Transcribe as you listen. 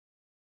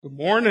Good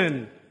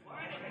morning.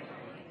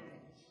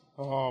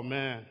 Oh,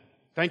 man.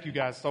 Thank you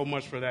guys so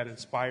much for that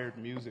inspired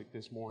music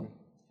this morning.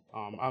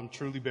 I've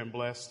truly been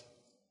blessed.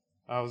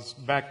 I was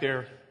back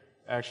there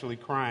actually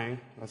crying.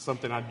 That's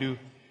something I do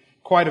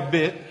quite a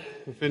bit,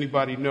 if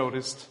anybody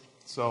noticed.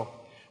 So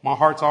my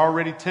heart's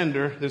already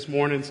tender this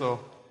morning,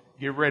 so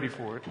get ready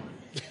for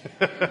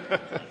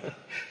it.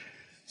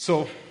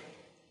 So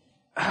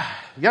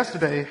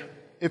yesterday,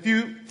 if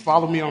you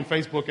follow me on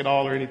Facebook at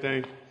all or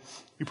anything,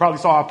 you probably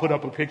saw I put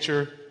up a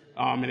picture,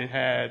 and it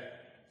had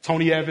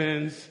Tony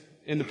Evans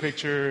in the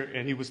picture,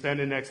 and he was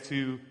standing next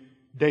to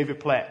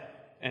David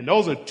Platt. And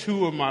those are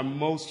two of my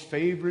most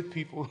favorite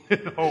people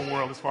in the whole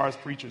world as far as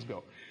preachers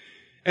go.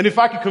 And if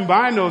I could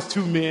combine those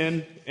two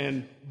men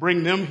and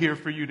bring them here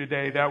for you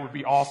today, that would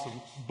be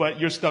awesome. But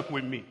you're stuck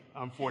with me,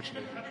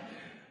 unfortunately.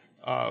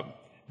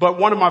 But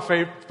one of my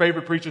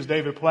favorite preachers,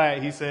 David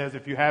Platt, he says,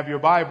 if you have your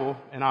Bible,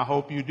 and I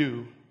hope you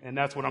do, and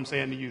that's what I'm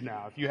saying to you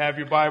now. If you have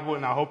your Bible,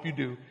 and I hope you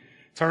do,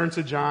 turn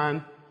to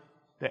John,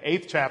 the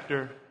 8th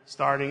chapter,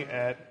 starting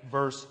at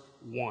verse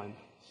 1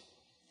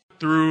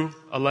 through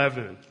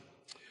 11.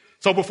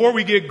 So before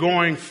we get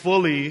going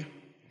fully,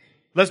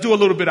 let's do a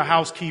little bit of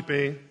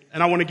housekeeping,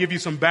 and I want to give you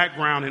some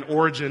background and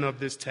origin of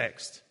this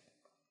text.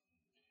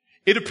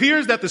 It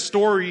appears that the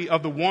story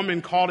of the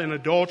woman caught in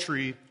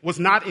adultery was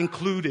not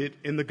included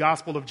in the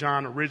Gospel of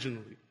John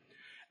originally.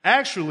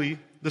 Actually,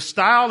 the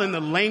style and the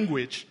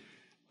language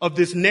of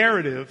this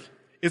narrative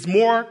has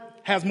more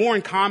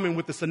in common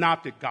with the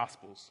synoptic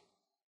Gospels,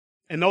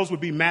 and those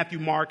would be Matthew,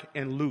 Mark,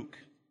 and Luke,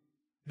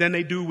 than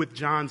they do with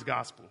John's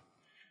Gospel.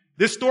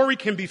 This story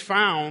cannot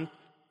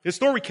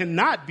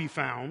be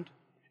found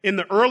in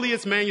the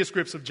earliest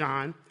manuscripts of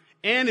John,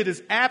 and it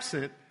is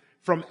absent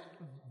from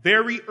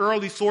very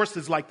early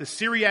sources like the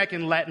Syriac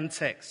and Latin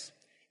texts.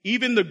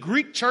 Even the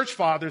Greek church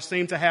fathers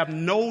seem to have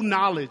no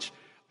knowledge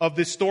of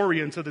this story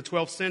until the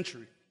 12th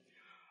century.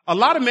 A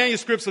lot of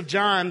manuscripts of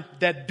John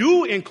that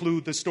do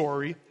include the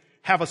story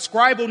have a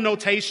scribal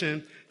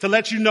notation to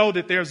let you know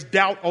that there's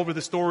doubt over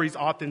the story's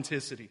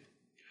authenticity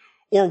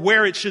or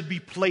where it should be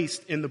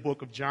placed in the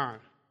book of John.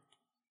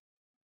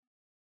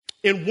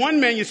 In one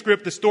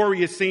manuscript, the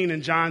story is seen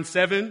in John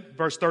 7,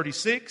 verse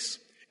 36.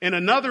 In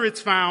another,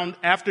 it's found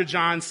after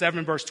John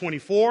 7, verse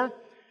 24.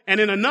 And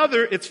in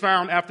another, it's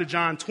found after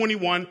John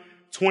 21,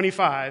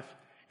 25.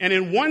 And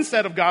in one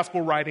set of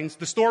gospel writings,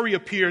 the story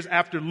appears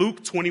after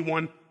Luke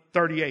 21,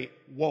 38.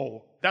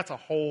 Whoa, that's a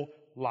whole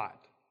lot.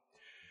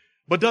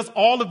 But does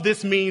all of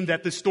this mean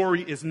that the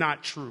story is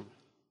not true?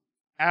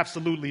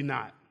 Absolutely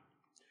not.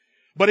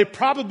 But it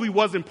probably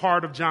wasn't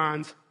part of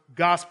John's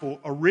gospel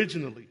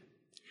originally.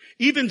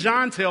 Even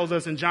John tells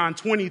us in John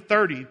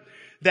 20:30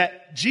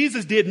 that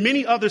Jesus did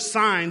many other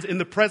signs in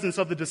the presence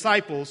of the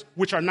disciples,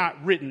 which are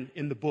not written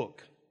in the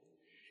book.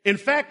 In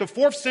fact, a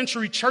 4th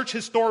century church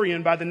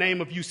historian by the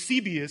name of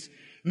Eusebius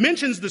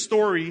mentions the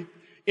story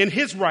in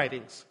his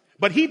writings,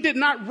 but he did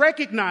not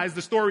recognize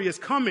the story as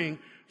coming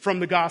from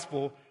the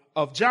gospel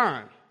of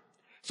John.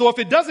 So if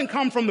it doesn't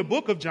come from the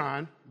book of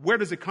John, where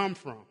does it come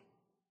from?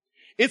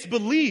 It's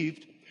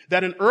believed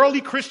that an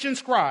early Christian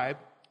scribe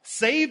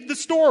saved the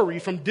story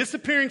from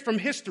disappearing from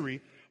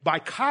history by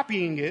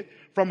copying it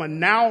from a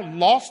now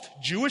lost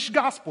Jewish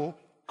gospel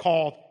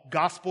called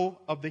Gospel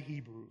of the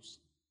Hebrews.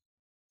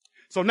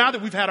 So now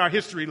that we've had our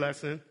history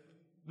lesson,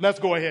 let's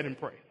go ahead and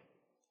pray.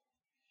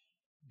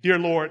 Dear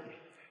Lord,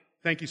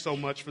 thank you so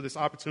much for this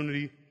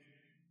opportunity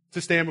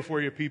to stand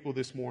before your people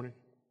this morning.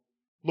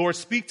 Lord,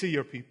 speak to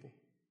your people.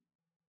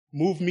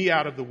 Move me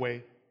out of the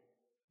way.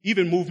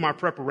 Even move my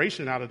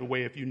preparation out of the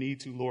way if you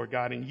need to, Lord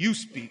God, and you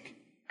speak.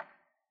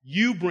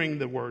 You bring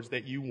the words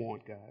that you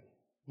want, God.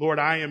 Lord,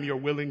 I am your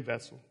willing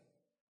vessel.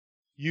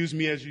 Use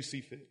me as you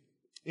see fit.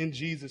 In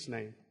Jesus'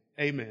 name,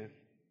 amen.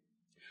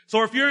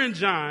 So if you're in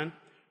John,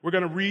 we're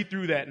going to read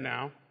through that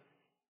now.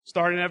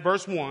 Starting at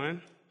verse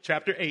 1,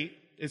 chapter 8,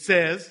 it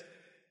says,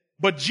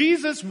 "But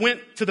Jesus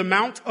went to the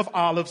Mount of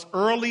Olives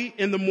early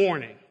in the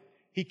morning.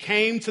 He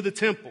came to the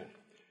temple.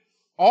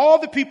 All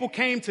the people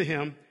came to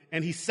him,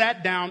 and he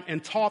sat down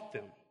and taught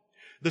them.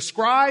 The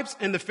scribes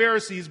and the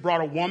Pharisees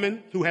brought a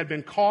woman who had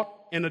been caught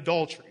in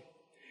adultery.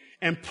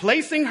 And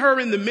placing her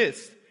in the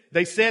midst,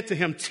 they said to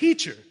him,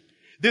 'Teacher,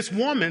 this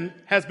woman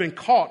has been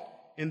caught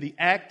in the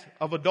act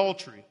of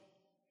adultery.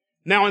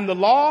 Now in the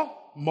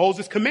law,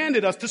 Moses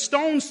commanded us to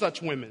stone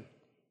such women.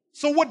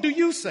 So what do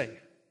you say?'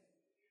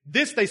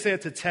 This they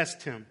said to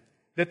test him,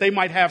 that they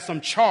might have some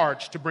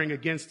charge to bring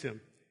against him.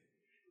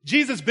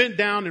 Jesus bent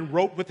down and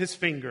wrote with his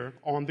finger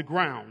on the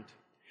ground.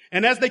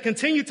 And as they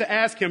continued to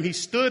ask him, he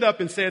stood up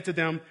and said to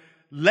them,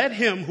 'Let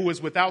him who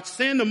is without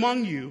sin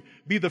among you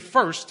be the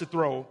first to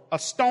throw a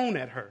stone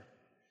at her.'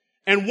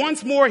 And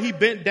once more he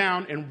bent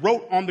down and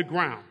wrote on the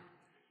ground.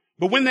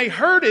 But when they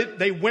heard it,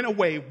 they went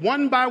away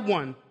one by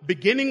one,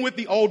 beginning with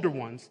the older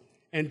ones,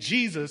 and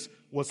Jesus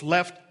was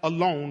left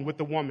alone with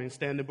the woman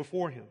standing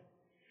before him.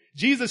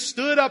 Jesus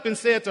stood up and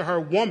said to her,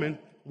 'Woman,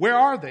 where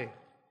are they?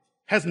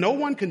 Has no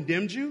one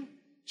condemned you?'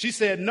 She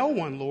said, 'No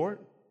one, Lord.'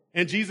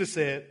 And Jesus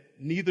said,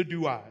 'Neither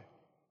do I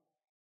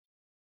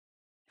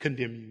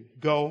condemn you.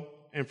 Go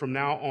and from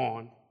now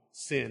on,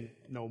 sin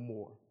no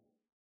more.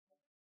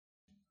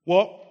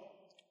 Well,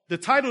 the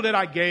title that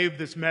I gave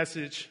this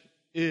message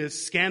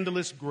is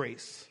Scandalous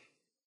Grace.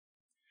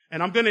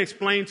 And I'm going to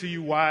explain to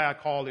you why I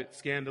call it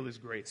Scandalous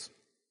Grace.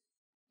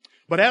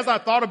 But as I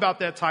thought about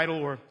that title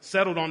or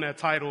settled on that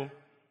title,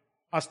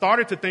 I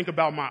started to think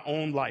about my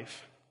own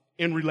life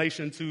in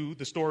relation to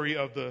the story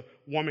of the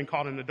woman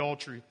caught in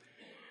adultery.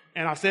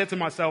 And I said to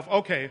myself,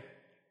 okay,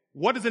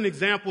 what is an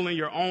example in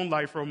your own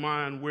life or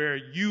mine where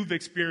you've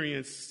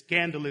experienced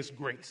scandalous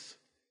grace?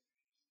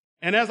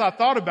 And as I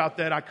thought about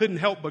that, I couldn't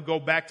help but go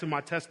back to my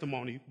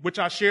testimony, which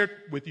I shared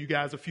with you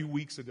guys a few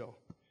weeks ago.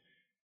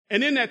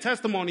 And in that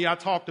testimony, I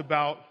talked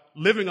about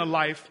living a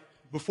life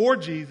before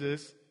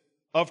Jesus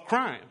of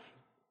crime.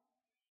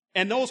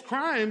 And those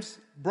crimes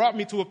brought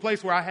me to a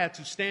place where I had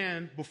to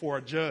stand before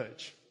a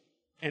judge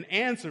and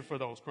answer for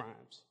those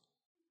crimes.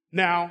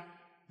 Now,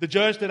 the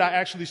judge that I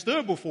actually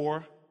stood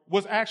before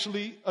was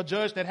actually a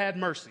judge that had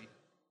mercy.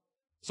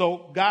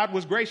 So God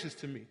was gracious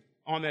to me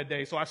on that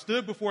day. So I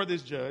stood before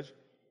this judge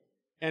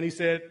and he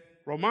said,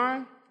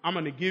 Roman, I'm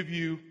going to give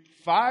you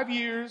 5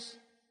 years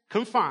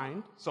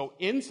confined, so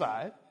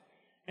inside.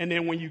 And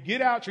then when you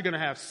get out, you're going to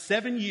have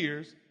 7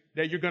 years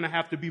that you're going to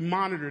have to be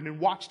monitored and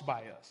watched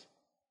by us.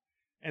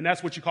 And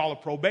that's what you call a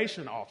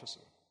probation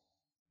officer.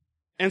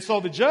 And so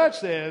the judge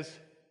says,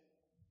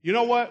 you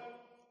know what?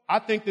 I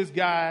think this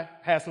guy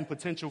has some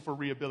potential for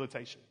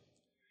rehabilitation.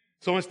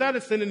 So instead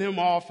of sending him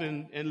off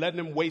and letting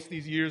him waste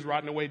these years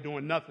rotting away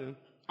doing nothing,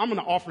 I'm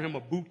going to offer him a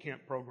boot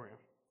camp program.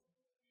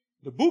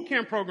 The boot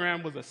camp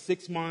program was a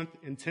 6-month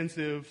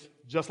intensive,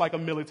 just like a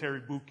military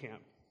boot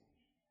camp.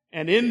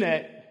 And in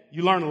that,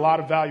 you learn a lot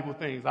of valuable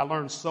things. I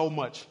learned so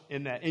much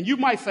in that. And you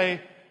might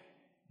say,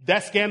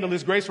 that's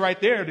scandalous grace right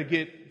there to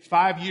get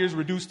 5 years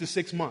reduced to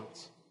 6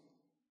 months.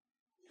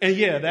 And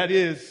yeah, that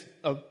is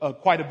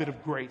quite a bit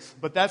of grace.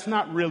 But that's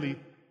not really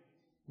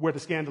where the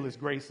scandalous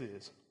grace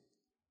is.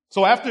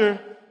 So after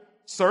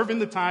serving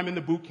the time in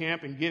the boot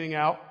camp and getting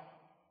out,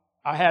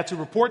 I had to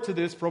report to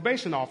this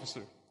probation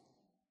officer.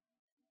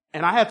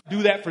 And I had to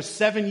do that for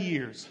 7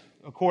 years,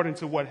 according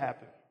to what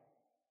happened.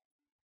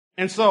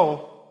 And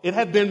so it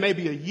had been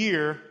maybe a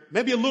year,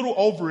 maybe a little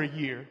over a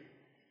year,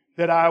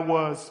 that I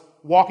was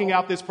walking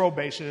out this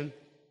probation,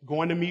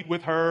 going to meet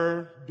with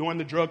her, doing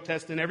the drug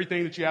testing,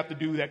 everything that you have to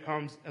do that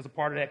comes as a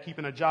part of that,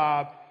 keeping a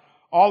job,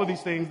 all of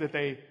these things that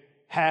they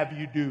have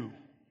you do.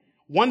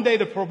 One day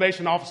the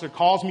probation officer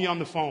calls me on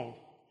the phone.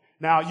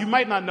 Now, you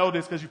might not know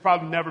this because you've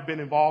probably never been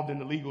involved in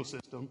the legal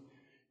system,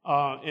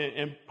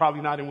 and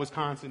probably not in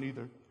Wisconsin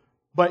either.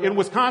 But in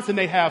Wisconsin,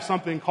 they have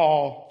something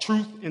called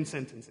truth in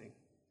sentencing.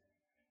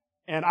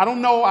 And I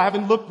don't know, I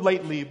haven't looked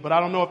lately, but I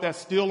don't know if that's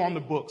still on the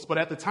books. But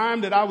at the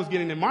time that I was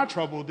getting in my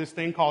trouble, this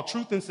thing called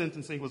truth in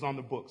sentencing was on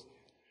the books.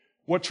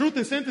 What truth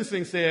in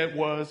sentencing said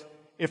was,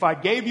 if I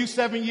gave you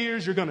 7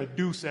 years, you're going to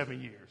do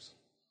 7 years.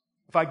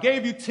 If I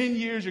gave you 10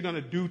 years, you're going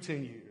to do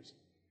 10 years.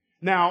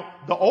 Now,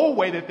 the old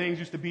way that things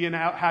used to be and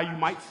how you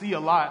might see a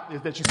lot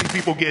is that you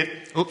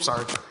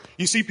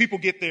see people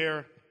get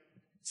their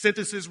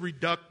sentences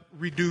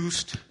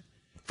reduced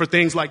for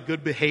things like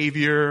good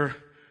behavior,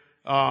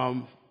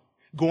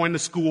 going to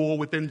school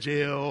within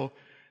jail.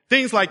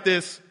 Things like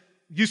this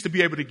used to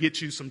be able to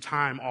get you some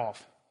time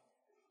off.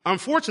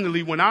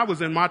 Unfortunately, when I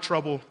was in my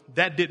trouble,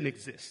 that didn't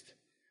exist.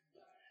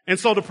 And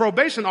so the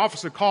probation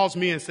officer calls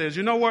me and says,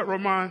 you know what,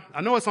 Roman, I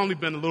know it's only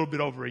been a little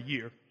bit over a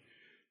year,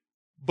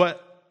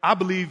 but I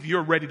believe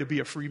you're ready to be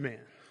a free man.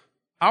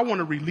 I want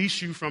to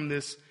release you from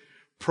this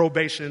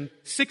probation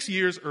 6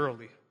 years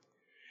early.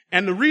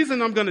 And the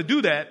reason I'm going to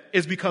do that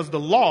is because the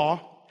law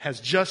has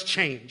just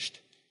changed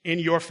in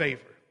your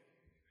favor.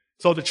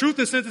 So the truth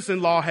in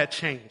sentencing law had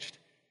changed.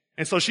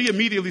 And so she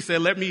immediately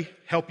said, let me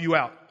help you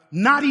out.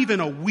 Not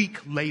even a week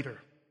later,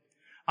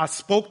 I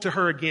spoke to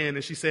her again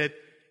and she said,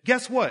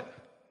 guess what?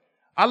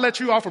 I let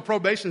you off of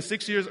probation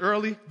 6 years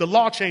early. The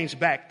law changed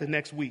back the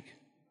next week.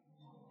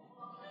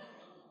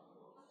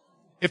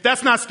 If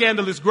that's not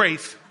scandalous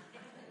grace,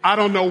 I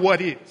don't know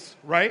what is,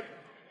 right?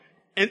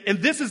 And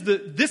this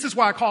is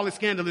why I call it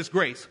scandalous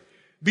grace,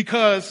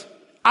 because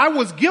I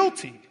was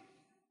guilty.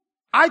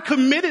 I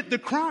committed the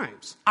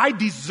crimes. I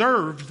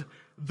deserved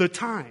the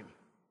time.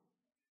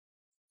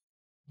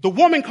 The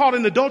woman caught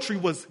in adultery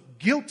was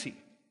guilty.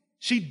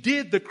 She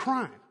did the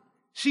crime.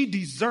 She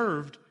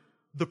deserved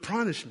the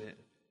punishment.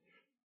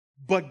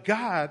 But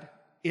God,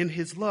 in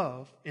his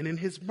love and in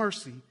his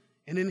mercy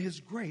and in his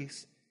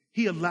grace,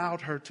 he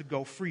allowed her to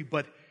go free.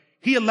 But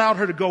he allowed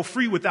her to go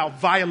free without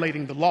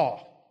violating the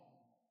law.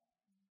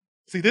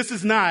 See, this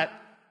is not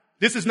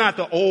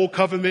the old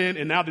covenant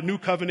and now the new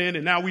covenant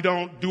and now we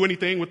don't do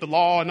anything with the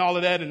law and all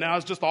of that and now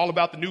it's just all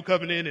about the new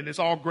covenant and it's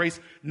all grace.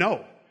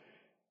 No.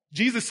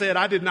 Jesus said,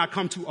 I did not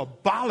come to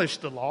abolish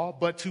the law,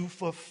 but to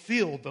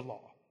fulfill the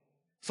law.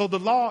 So the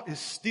law is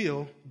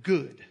still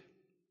good.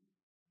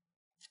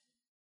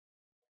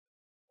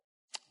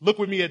 Look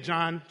with me at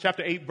John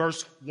chapter 8,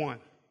 verse 1.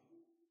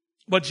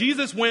 But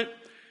Jesus went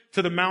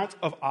to the Mount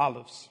of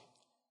Olives.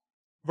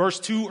 Verse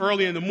 2,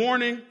 early in the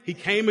morning, he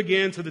came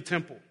again to the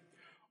temple.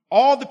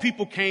 all the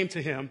people came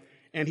to him,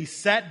 and he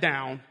sat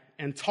down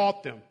and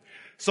taught them.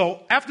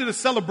 So after the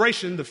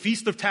celebration, the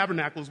Feast of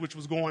Tabernacles, which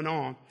was going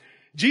on,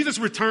 Jesus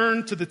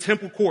returned to the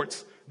temple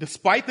courts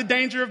despite the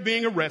danger of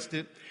being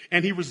arrested,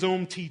 and he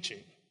resumed teaching.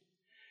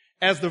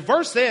 As the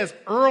verse says,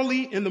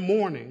 early in the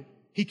morning,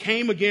 he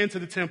came again to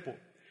the temple.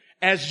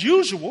 As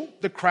usual,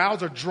 the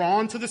crowds are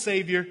drawn to the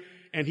Savior,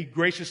 and he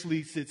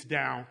graciously sits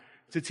down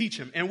to teach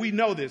him. And we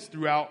know this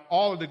throughout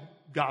all of the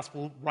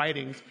gospel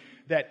writings,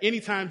 that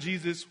anytime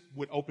Jesus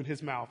would open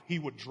his mouth, he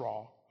would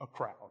draw a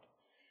crowd.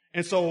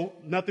 And so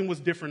nothing was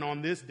different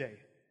on this day.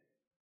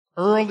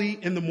 Early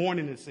in the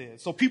morning, it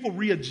says. So people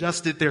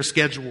readjusted their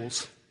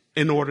schedules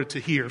in order to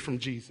hear from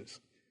Jesus.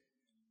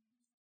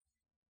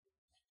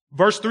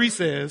 Verse 3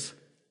 says,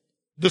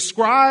 the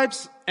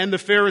scribes and the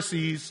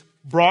Pharisees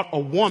brought a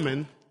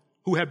woman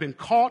who had been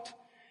caught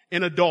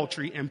in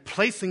adultery and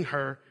placing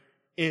her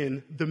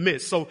in the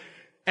midst. So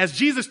as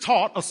Jesus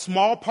taught, a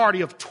small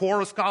party of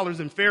Torah scholars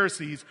and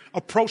Pharisees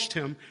approached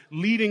him,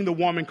 leading the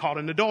woman caught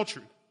in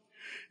adultery.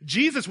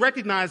 Jesus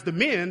recognized the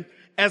men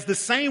as the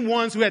same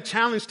ones who had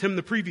challenged him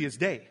the previous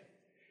day.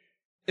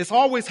 It's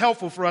always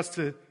helpful for us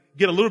to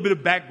get a little bit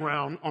of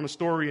background on a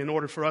story in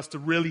order for us to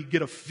really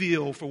get a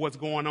feel for what's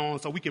going on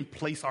so we can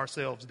place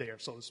ourselves there,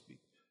 so to speak.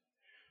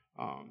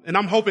 And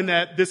I'm hoping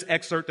that this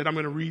excerpt that I'm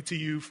going to read to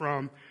you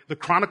from the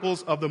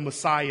Chronicles of the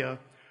Messiah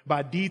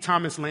by D.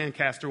 Thomas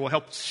Lancaster will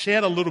help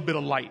shed a little bit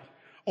of light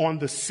on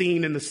the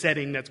scene and the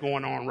setting that's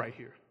going on right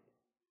here.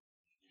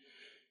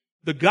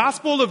 The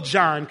Gospel of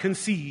John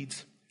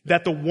concedes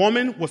that the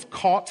woman was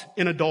caught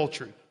in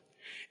adultery.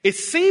 It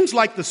seems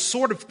like the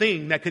sort of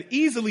thing that could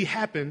easily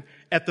happen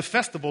at the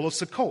festival of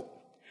Sukkot,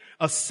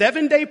 a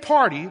 7-day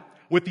party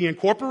with the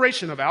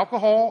incorporation of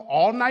alcohol,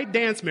 all-night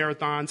dance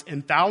marathons,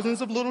 and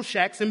thousands of little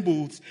shacks and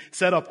booths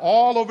set up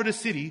all over the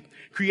city,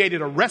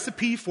 created a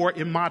recipe for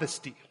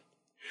immodesty.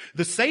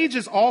 The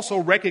sages also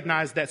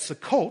recognized that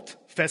Sukkot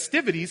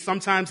festivities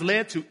sometimes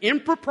led to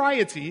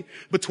impropriety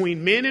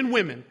between men and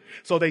women,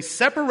 so they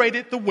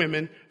separated the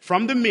women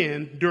from the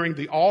men during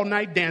the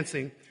all-night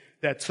dancing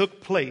that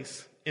took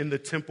place in the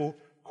temple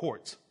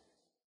courts.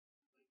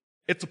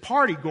 It's a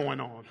party going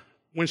on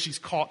when she's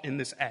caught in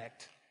this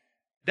act.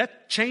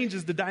 That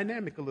changes the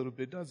dynamic a little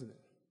bit, doesn't it?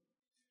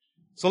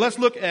 So let's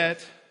look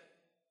at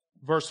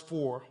verse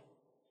 4.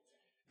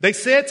 They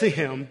said to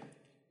him,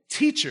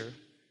 "Teacher,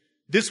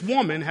 this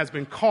woman has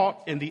been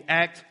caught in the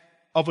act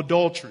of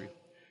adultery."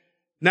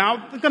 Now,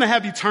 I'm going to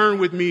have you turn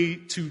with me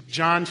to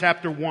John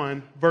chapter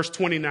 1, verse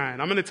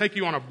 29. I'm going to take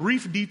you on a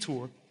brief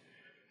detour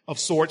of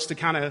sorts to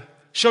kind of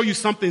show you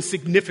something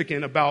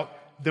significant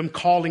about them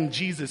calling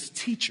Jesus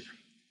teacher.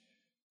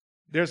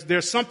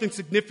 There's something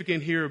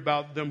significant here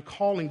about them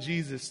calling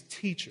Jesus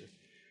teacher.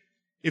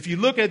 If you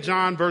look at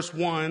John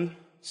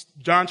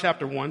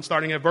chapter 1,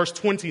 starting at verse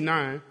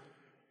 29,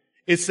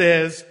 it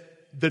says,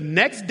 the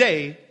next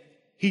day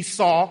he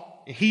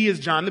is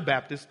John the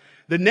Baptist,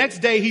 the next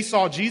day he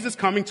saw Jesus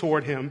coming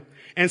toward him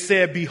and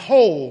said,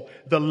 "Behold,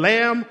 the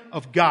Lamb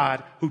of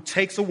God who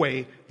takes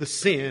away the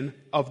sin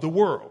of the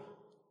world."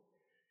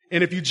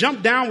 And if you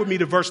jump down with me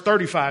to verse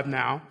 35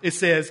 now, it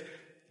says,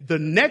 the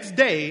next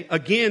day,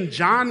 again,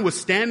 John was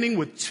standing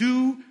with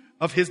 2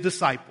 of his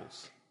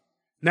disciples.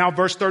 Now,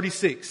 verse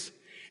 36,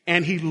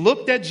 and he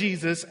looked at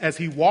Jesus as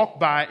he walked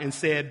by and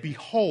said,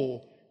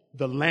 "Behold,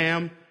 the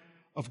Lamb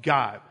of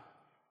God."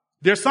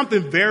 There's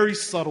something very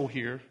subtle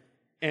here,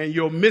 and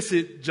you'll miss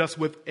it just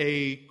with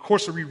a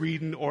cursory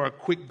reading or a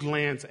quick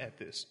glance at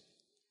this.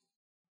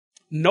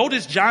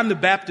 Notice John the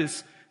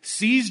Baptist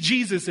sees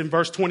Jesus in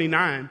verse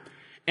 29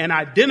 and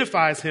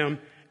identifies him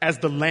as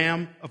the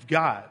Lamb of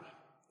God.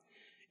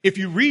 If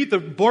you read the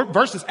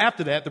verses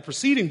after that, the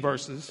preceding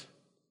verses,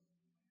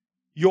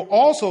 you'll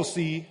also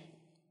see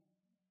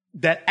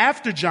that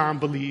after John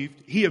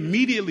believed, he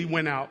immediately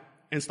went out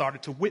and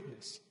started to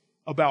witness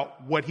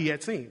about what he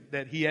had seen,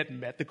 that he had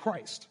met the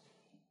Christ.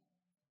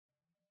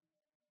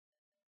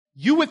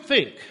 You would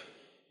think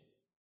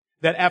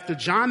that after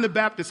John the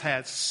Baptist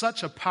had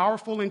such a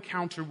powerful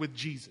encounter with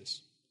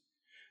Jesus,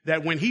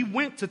 that when he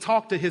went to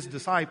talk to his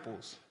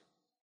disciples,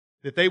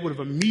 that they would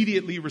have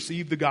immediately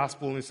received the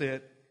gospel and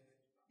said,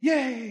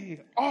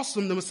 "Yay,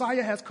 awesome, the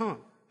Messiah has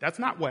come." That's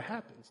not what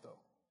happens, though.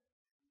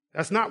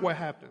 That's not what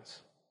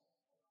happens.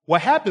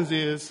 What happens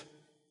is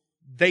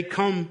they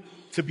come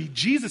to be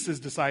Jesus'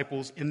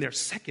 disciples in their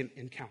second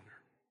encounter.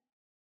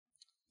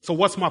 So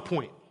what's my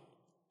point?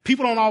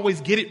 People don't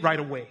always get it right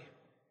away.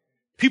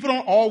 People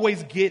don't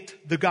always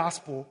get the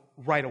gospel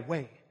right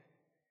away.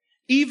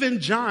 Even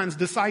John's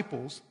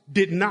disciples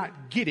did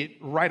not get it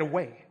right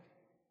away.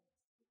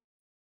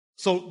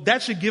 So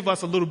that should give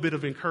us a little bit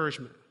of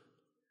encouragement.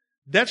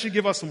 That should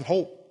give us some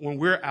hope when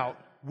we're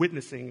out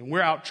witnessing and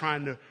we're out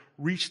trying to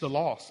reach the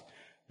lost.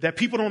 That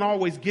people don't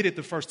always get it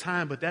the first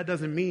time, but that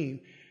doesn't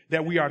mean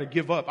that we are to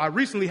give up. I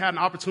recently had an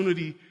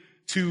opportunity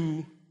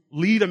to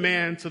lead a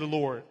man to the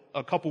Lord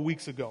a couple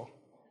weeks ago.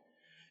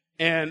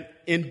 And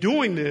in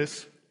doing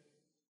this,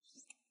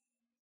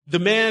 the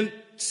man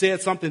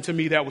said something to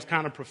me that was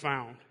kind of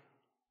profound.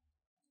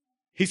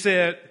 He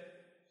said,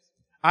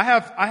 I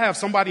have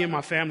somebody in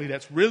my family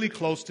that's really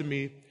close to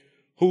me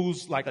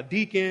who's like a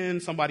deacon,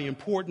 somebody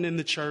important in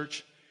the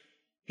church.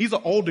 He's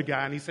an older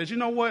guy, and he says, you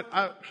know what?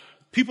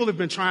 People have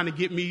been trying to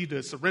get me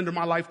to surrender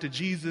my life to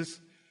Jesus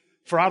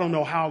for I don't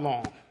know how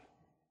long,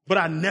 but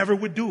I never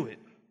would do it.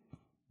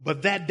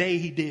 But that day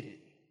he did it.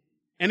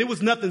 And it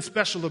was nothing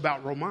special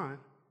about Roman.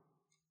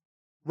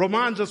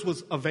 Roman just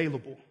was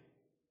available.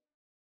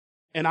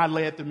 And I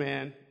led the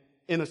man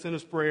in a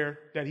sinner's prayer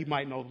that he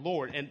might know the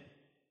Lord. And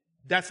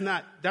that's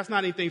not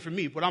anything for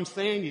me. What I'm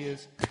saying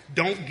is,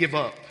 don't give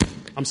up.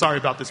 I'm sorry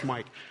about this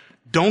mic.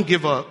 Don't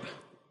give up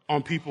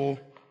on people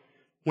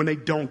when they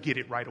don't get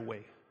it right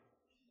away.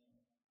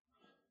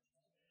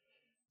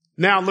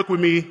 Now look with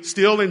me,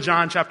 still in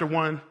John chapter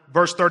 1,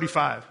 verse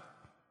 35.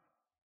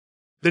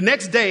 The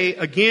next day,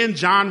 again,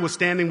 John was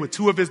standing with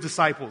two of his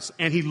disciples,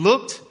 and he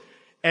looked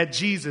at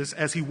Jesus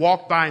as he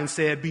walked by and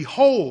said,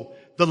 "Behold,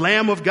 the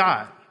Lamb of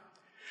God."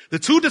 The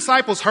two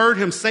disciples heard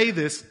him say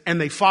this, and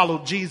they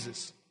followed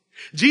Jesus.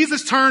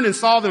 Jesus turned and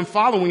saw them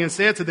following and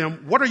said to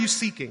them, "What are you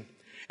seeking?"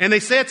 And they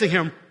said to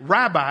him,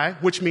 "Rabbi,"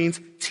 which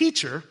means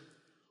teacher,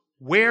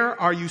 "where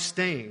are you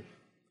staying?"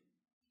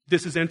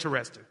 This is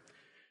interesting.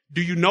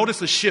 Do you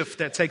notice a shift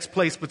that takes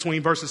place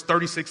between verses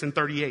 36 and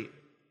 38?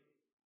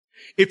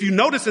 If you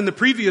notice in the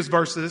previous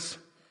verses,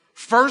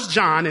 first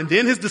John and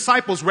then his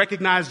disciples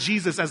recognize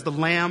Jesus as the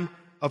Lamb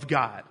of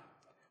God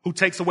who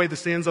takes away the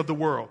sins of the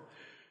world.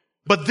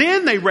 But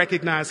then they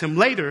recognize him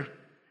later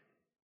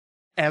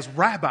as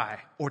rabbi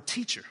or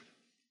teacher.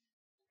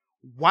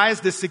 Why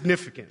is this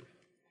significant?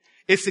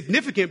 It's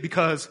significant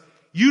because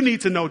you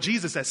need to know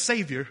Jesus as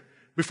Savior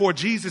before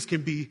Jesus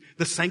can be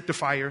the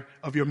sanctifier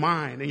of your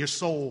mind and your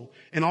soul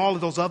and all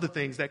of those other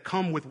things that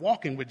come with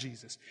walking with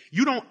Jesus.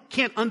 You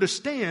can't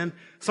understand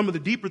some of the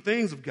deeper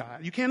things of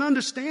God. You can't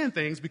understand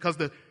things because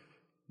the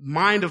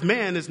mind of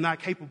man is not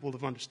capable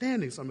of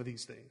understanding some of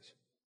these things.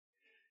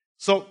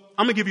 So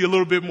I'm going to give you a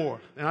little bit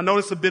more. And I know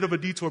it's a bit of a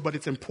detour, but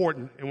it's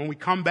important. And when we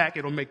come back,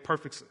 it'll make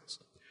perfect sense.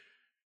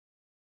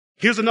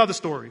 Here's another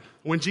story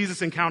when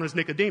Jesus encounters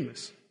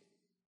Nicodemus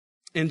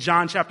in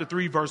John chapter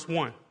 3, verse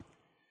 1.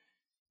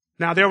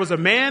 Now, there was a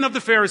man of the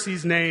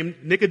Pharisees named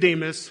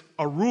Nicodemus,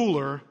 a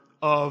ruler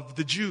of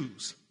the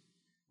Jews.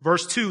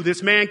 Verse 2,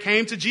 this man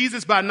came to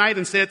Jesus by night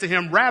and said to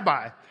him,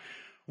 "Rabbi,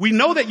 we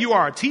know that you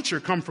are a teacher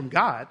come from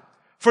God,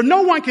 for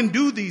no one can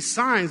do these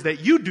signs that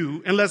you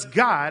do unless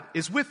God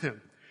is with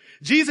him."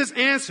 Jesus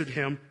answered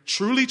him,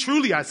 "Truly,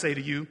 truly, I say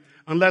to you,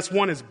 unless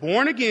one is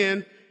born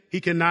again,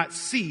 he cannot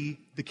see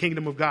the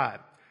kingdom of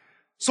God."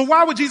 So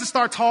why would Jesus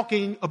start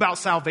talking about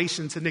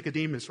salvation to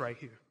Nicodemus right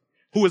here,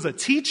 who is a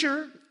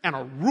teacher and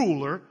a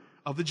ruler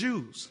of the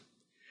Jews?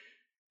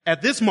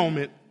 At this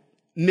moment,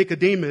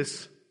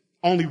 Nicodemus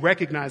only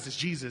recognizes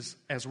Jesus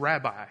as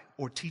rabbi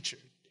or teacher.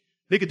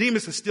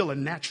 Nicodemus is still a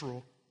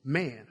natural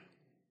man.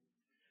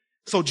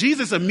 So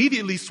Jesus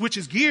immediately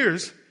switches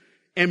gears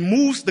and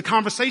moves the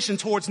conversation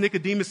towards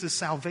Nicodemus'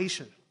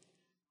 salvation,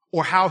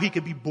 or how he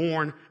could be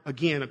born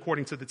again,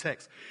 according to the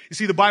text. You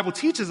see, the Bible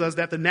teaches us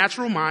that the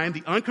natural mind,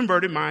 the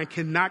unconverted mind,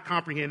 cannot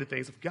comprehend the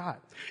things of God.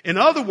 In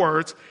other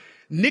words,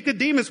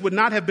 Nicodemus would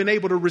not have been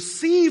able to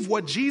receive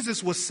what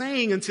Jesus was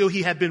saying until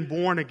he had been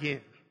born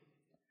again.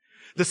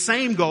 The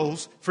same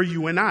goes for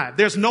you and I.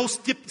 There's no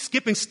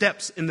skipping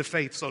steps in the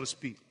faith, so to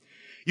speak.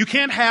 You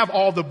can't have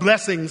all the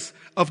blessings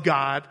of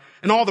God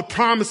and all the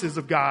promises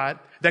of God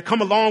that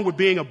come along with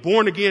being a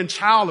born-again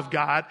child of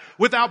God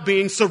without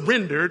being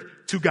surrendered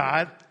to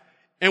God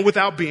and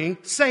without being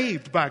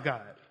saved by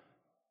God.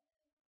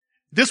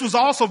 This was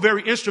also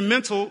very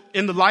instrumental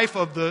in the life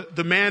of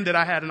the man that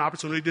I had an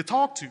opportunity to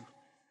talk to.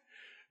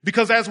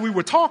 Because as we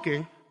were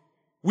talking,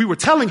 we were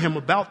telling him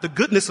about the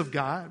goodness of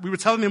God. We were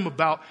telling him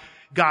about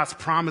God's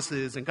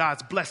promises and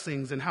God's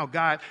blessings and how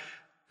God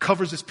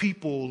covers his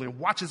people and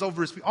watches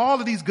over his people, all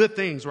of these good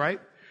things,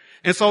 right?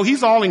 And so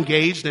he's all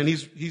engaged and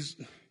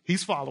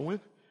he's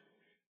following.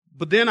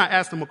 But then I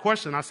asked him a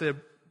question. I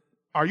said,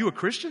 "Are you a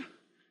Christian?"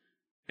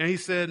 And he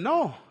said,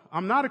 "No,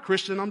 I'm not a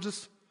Christian.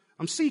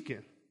 I'm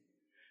seeking."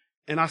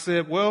 And I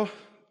said, "Well,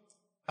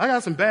 I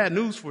got some bad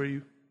news for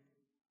you.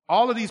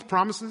 All of these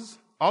promises,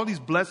 all these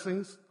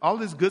blessings, all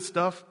this good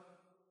stuff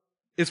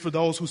is for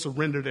those who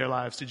surrender their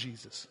lives to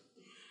Jesus.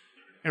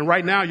 And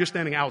right now you're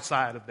standing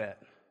outside of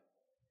that."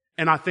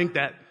 And I think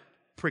that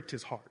pricked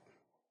his heart.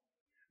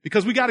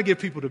 Because we got to give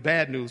people the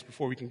bad news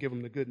before we can give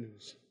them the good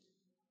news.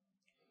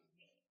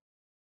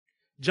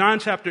 John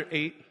chapter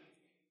 8,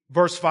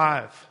 verse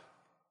 5.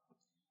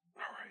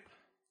 All right.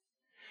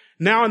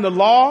 Now in the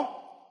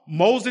law,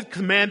 Moses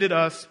commanded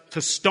us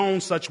to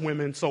stone such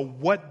women. So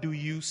what do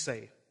you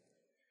say?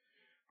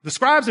 The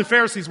scribes and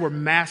Pharisees were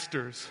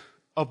masters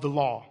of the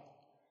law.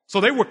 So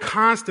they were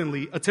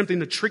constantly attempting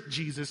to trick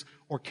Jesus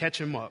or catch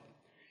him up,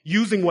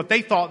 using what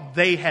they thought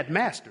they had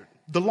mastered,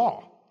 the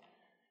law.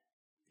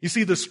 You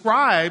see, the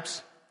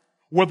scribes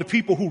were the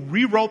people who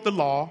rewrote the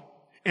law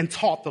and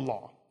taught the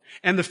law.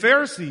 And the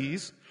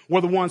Pharisees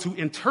were the ones who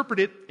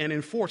interpreted and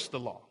enforced the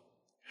law.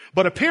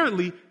 But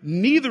apparently,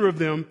 neither of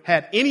them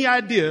had any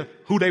idea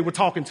who they were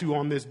talking to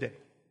on this day.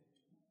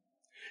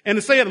 And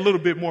to say it a little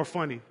bit more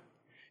funny,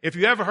 if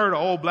you ever heard an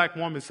old black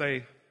woman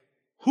say,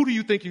 "Who do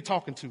you think you're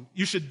talking to?"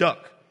 you should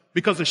duck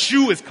because a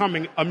shoe is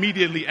coming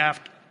immediately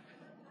after.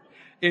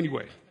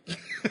 Anyway.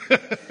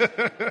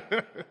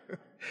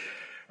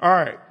 All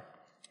right.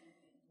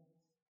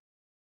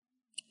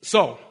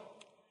 So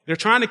they're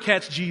trying to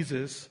catch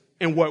Jesus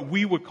in what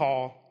we would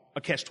call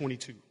a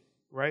catch-22,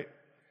 right?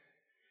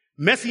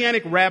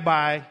 Messianic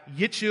Rabbi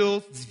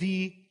Yitzhak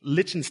Zvi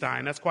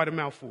Lichtenstein, that's quite a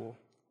mouthful,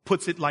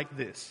 puts it like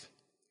this.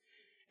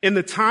 In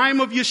the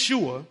time of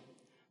Yeshua,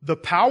 the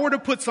power to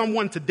put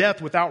someone to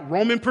death without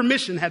Roman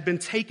permission had been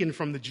taken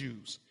from the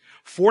Jews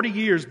 40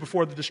 years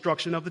before the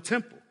destruction of the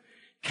temple.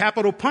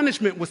 Capital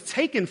punishment was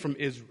taken from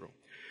Israel.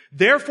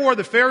 Therefore,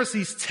 the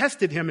Pharisees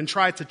tested him and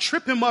tried to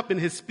trip him up in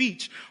his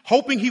speech,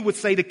 hoping he would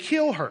say to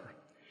kill her.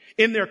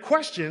 In their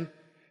question,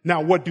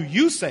 "Now what do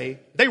you say?"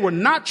 they were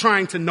not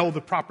trying to know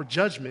the proper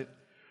judgment.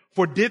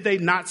 For did they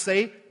not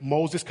say,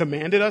 "Moses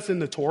commanded us in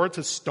the Torah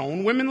to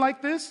stone women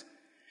like this"?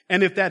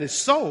 And if that is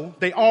so,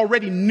 they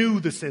already knew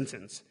the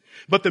sentence.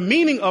 But the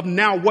meaning of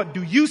 "now what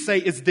do you say"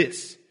 is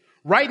this.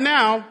 Right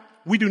now,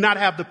 we do not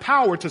have the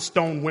power to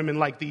stone women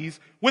like these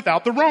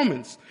without the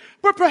Romans.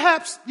 But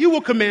perhaps you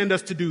will command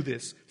us to do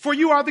this, for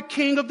you are the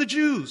king of the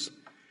Jews.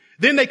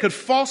 Then they could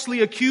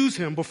falsely accuse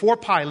him before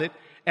Pilate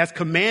as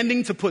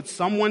commanding to put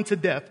someone to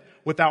death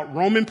without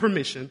Roman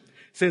permission,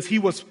 since he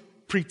was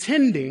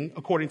pretending,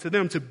 according to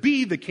them, to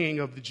be the king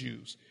of the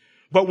Jews.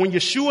 But when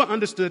Yeshua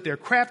understood their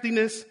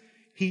craftiness,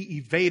 he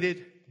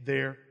evaded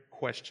their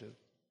question.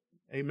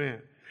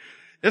 Amen.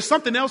 There's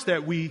something else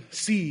that we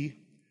see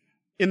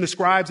in the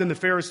scribes and the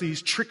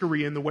Pharisees'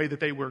 trickery in the way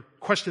that they were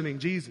questioning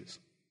Jesus.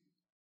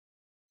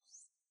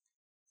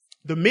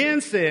 The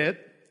men said,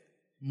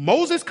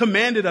 "Moses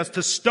commanded us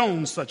to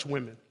stone such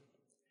women."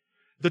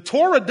 The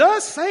Torah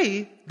does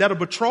say that a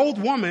betrothed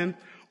woman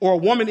or a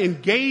woman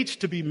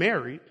engaged to be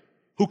married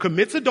who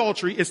commits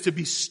adultery is to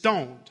be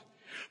stoned.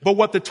 But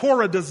what the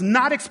Torah does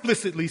not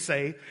explicitly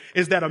say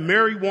is that a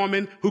married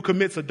woman who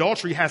commits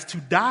adultery has to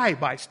die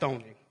by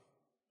stoning.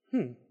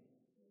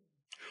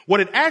 What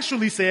it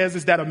actually says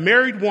is that a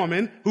married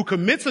woman who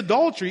commits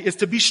adultery is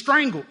to be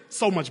strangled.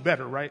 So much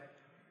better, right?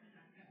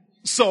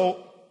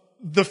 So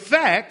the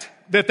fact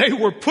that they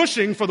were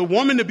pushing for the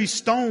woman to be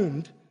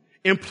stoned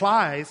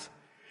implies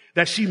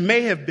that she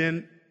may have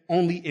been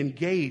only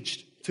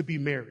engaged to be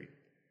married.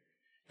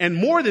 And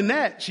more than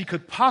that, she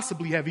could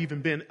possibly have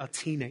even been a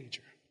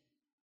teenager.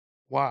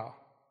 Wow.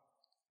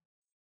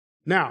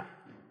 Now,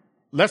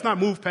 let's not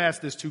move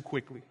past this too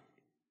quickly.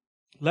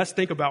 Let's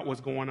think about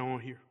what's going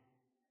on here.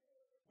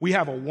 We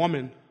have a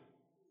woman,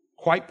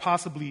 quite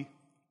possibly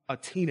a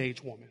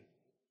teenage woman,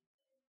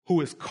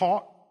 who is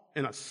caught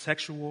in a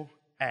sexual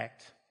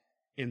act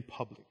in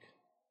public.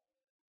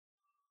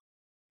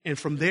 And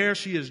from there,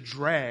 she is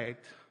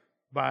dragged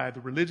by the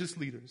religious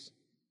leaders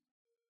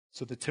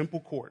to the temple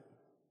court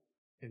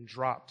and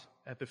dropped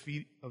at the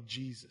feet of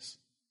Jesus.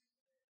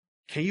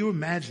 Can you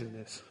imagine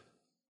this?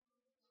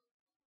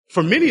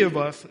 For many of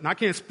us, and I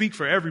can't speak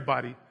for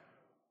everybody,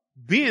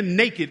 being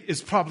naked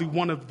is probably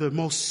one of the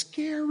most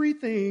scary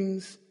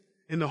things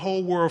in the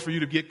whole world for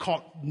you to get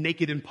caught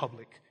naked in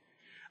public.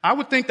 I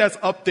would think that's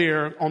up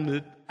there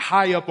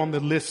high up on the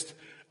list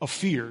of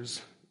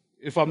fears,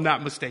 if I'm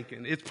not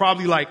mistaken. It's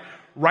probably like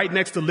right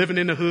next to living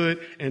in the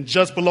hood and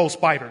just below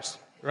spiders,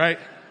 right?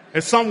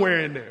 It's somewhere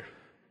in there.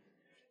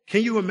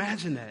 Can you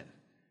imagine that?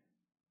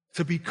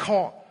 To be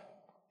caught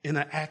in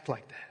an act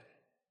like that.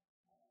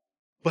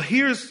 But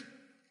here's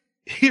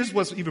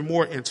what's even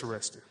more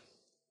interesting.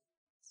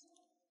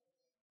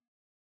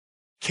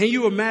 Can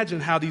you imagine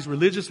how these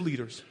religious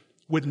leaders,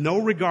 with no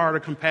regard or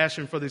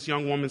compassion for this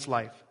young woman's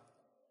life,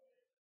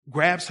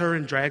 grabs her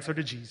and drags her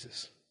to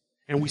Jesus?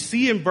 And we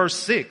see in verse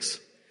 6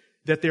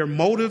 that their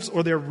motives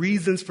or their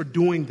reasons for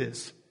doing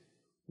this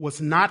was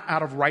not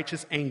out of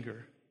righteous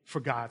anger for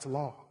God's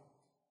law,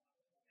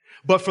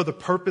 but for the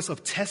purpose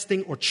of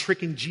testing or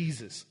tricking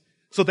Jesus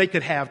so they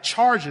could have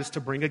charges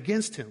to bring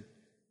against him.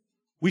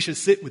 We should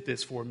sit with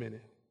this for a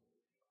minute,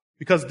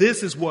 because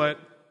this is what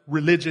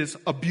religious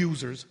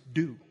abusers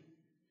do.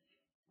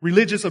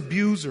 Religious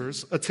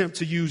abusers attempt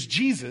to use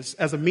Jesus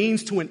as a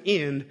means to an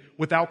end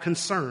without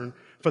concern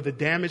for the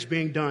damage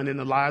being done in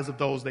the lives of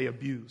those they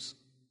abuse.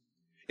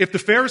 If the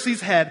Pharisees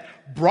had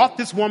brought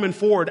this woman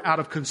forward out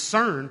of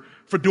concern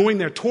for doing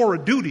their Torah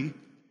duty,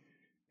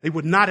 they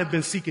would not have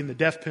been seeking the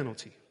death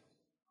penalty.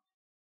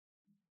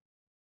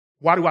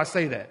 Why do I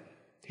say that?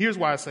 Here's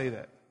why I say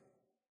that.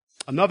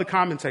 Another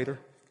commentator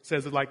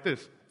says it like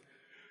this.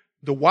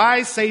 The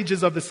wise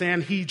sages of the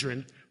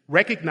Sanhedrin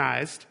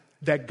recognized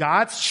that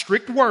God's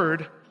strict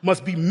word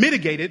must be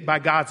mitigated by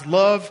God's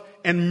love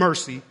and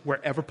mercy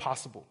wherever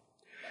possible.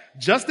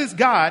 Just as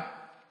God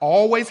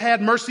always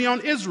had mercy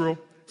on Israel,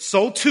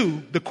 so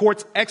too the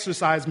courts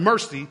exercise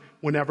mercy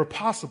whenever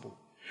possible.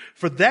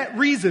 For that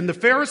reason, the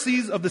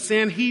Pharisees of the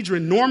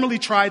Sanhedrin normally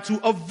try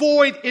to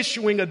avoid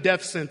issuing a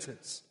death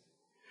sentence.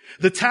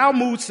 The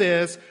Talmud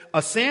says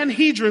a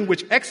Sanhedrin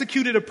which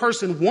executed a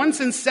person once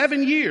in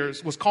 7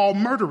 years was called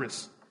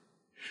murderous.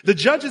 The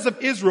judges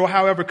of Israel,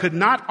 however, could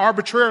not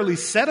arbitrarily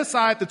set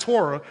aside the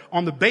Torah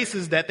on the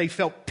basis that they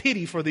felt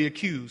pity for the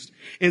accused.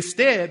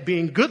 Instead,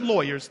 being good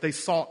lawyers, they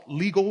sought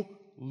legal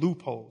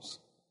loopholes.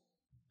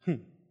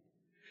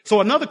 So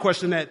another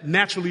question that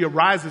naturally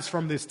arises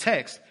from this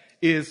text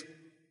is,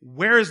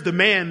 where is the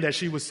man that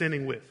she was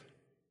sinning with?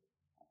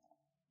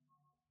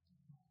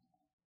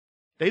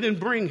 They didn't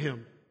bring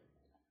him.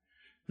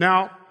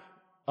 Now,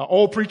 an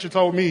old preacher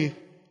told me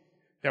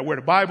that where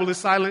the Bible is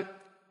silent,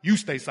 you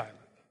stay silent.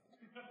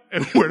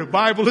 And where the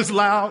Bible is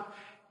loud,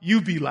 you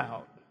be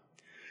loud.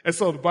 And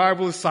so the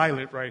Bible is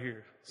silent right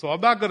here. So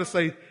I'm not going to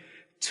say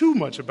too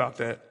much about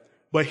that.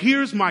 But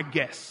here's my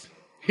guess.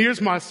 Here's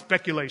my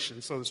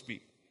speculation, so to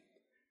speak.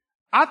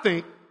 I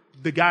think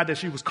the guy that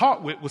she was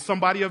caught with was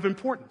somebody of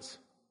importance.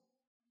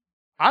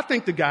 I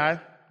think the guy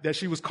that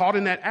she was caught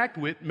in that act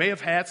with may have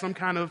had some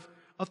kind of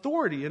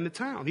authority in the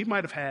town. He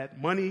might have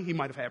had money. He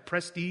might have had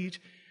prestige.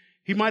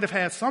 He might have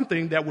had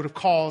something that would have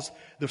caused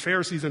the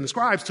Pharisees and the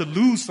scribes to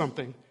lose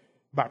something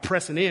by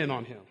pressing in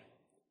on him.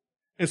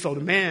 And so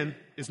the man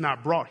is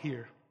not brought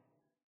here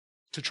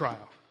to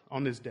trial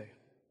on this day.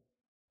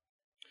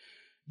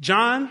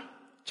 John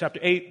chapter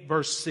 8,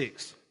 verse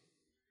 6.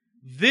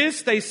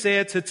 This they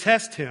said to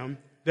test him,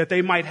 that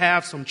they might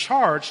have some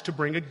charge to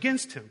bring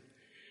against him.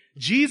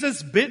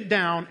 Jesus bent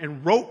down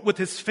and wrote with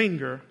his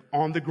finger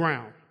on the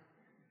ground.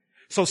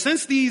 So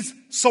since these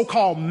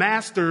so-called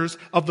masters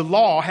of the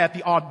law had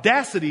the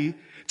audacity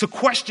to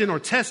question or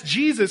test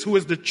Jesus, who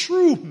is the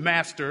true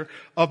master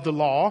of the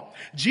law,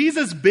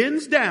 Jesus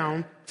bends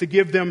down to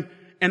give them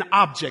an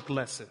object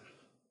lesson.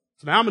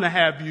 So now I'm going to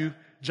have you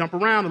jump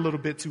around a little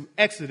bit to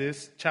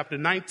Exodus chapter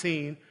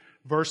 19,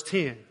 verse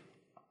 10.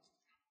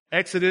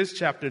 Exodus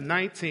chapter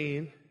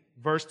 19,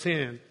 verse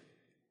 10.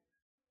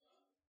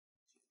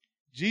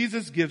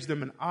 Jesus gives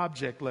them an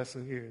object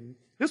lesson here. And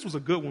this was a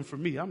good one for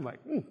me. I'm like,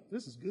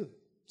 this is good.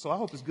 So I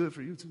hope it's good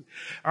for you too.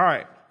 All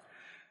right.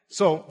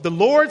 So the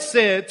Lord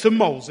said to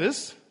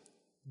Moses,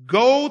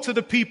 go to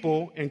the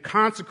people and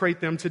consecrate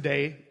them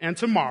today and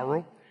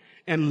tomorrow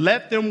and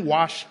let them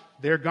wash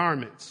their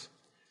garments.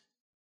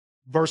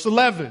 Verse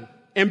 11,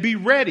 and be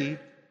ready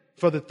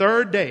for the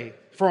third day.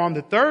 For on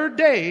the third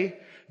day,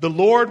 the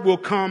Lord will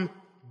come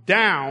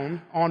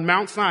down on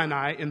Mount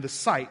Sinai in the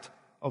sight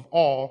of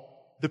all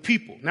the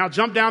people. Now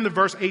jump down to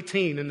verse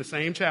 18 in the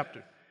same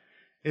chapter.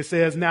 It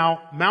says,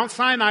 now Mount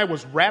Sinai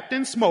was wrapped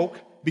in smoke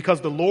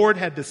because the Lord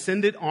had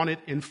descended on it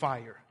in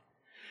fire.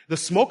 The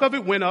smoke of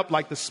it went up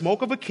like the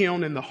smoke of a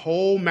kiln, and the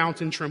whole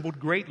mountain trembled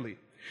greatly.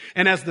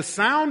 And as the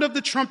sound of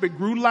the trumpet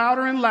grew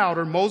louder and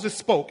louder, Moses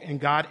spoke, and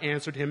God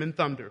answered him in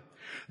thunder.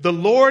 The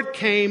Lord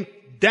came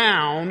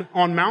down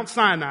on Mount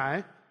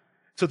Sinai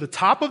to the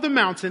top of the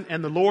mountain,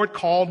 and the Lord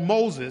called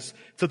Moses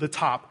to the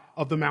top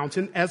of the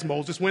mountain as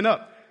Moses went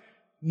up.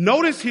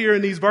 Notice here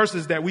in these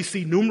verses that we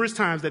see numerous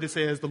times that it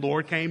says the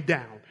Lord came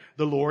down.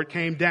 The Lord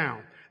came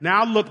down.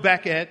 Now look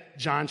back at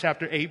John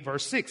chapter 8,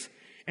 verse 6.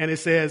 And it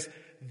says,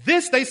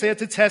 this they said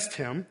to test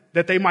him,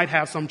 that they might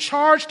have some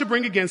charge to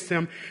bring against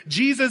him.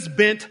 Jesus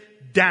bent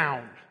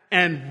down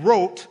and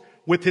wrote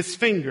with his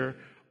finger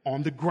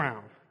on the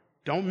ground.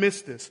 Don't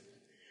miss this.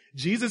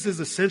 Jesus is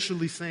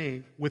essentially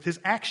saying with his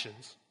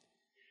actions,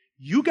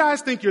 you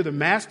guys think you're the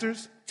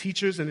masters,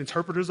 teachers, and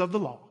interpreters of the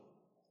law.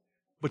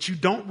 But you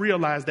don't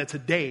realize that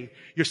today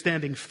you're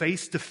standing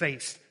face to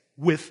face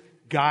with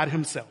God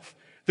himself,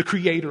 the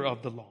creator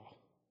of the law.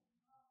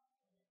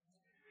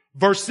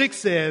 Verse 6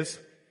 says,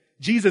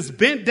 Jesus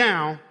bent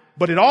down,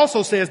 but it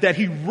also says that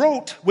he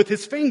wrote with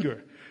his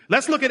finger.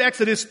 Let's look at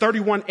Exodus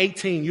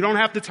 31:18. You don't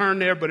have to turn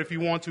there, but if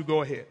you want to,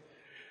 go ahead.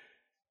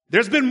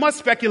 There's been much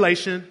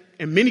speculation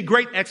and many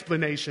great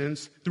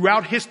explanations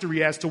throughout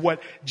history as to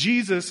what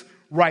Jesus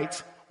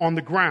writes on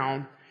the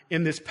ground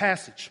in this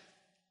passage.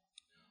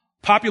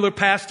 Popular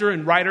pastor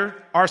and writer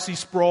R.C.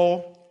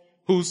 Sproul,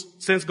 who's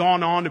since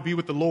gone on to be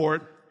with the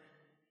Lord,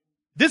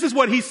 this is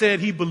what he said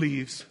he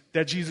believes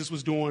that Jesus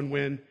was doing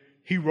when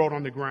he wrote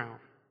on the ground.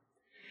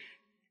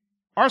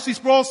 R.C.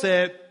 Sproul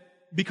said,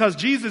 because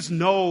Jesus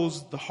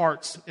knows the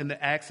hearts and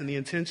the acts and the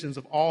intentions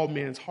of all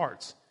men's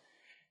hearts,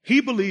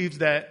 he believes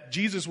that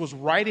Jesus was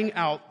writing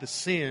out the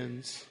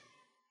sins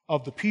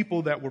of the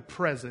people that were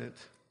present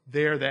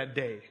there that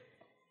day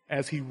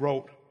as he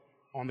wrote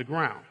on the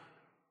ground.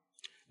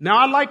 Now,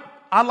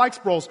 I like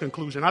Sproul's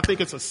conclusion. I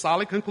think it's a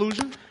solid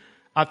conclusion.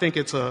 I think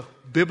it's a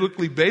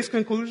biblically based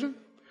conclusion.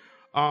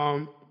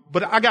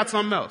 But I got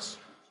something else.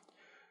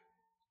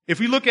 If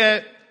we look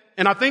at,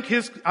 and I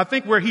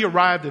think where he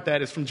arrived at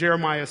that is from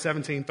Jeremiah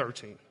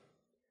 17:13.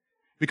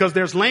 Because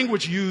there's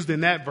language used in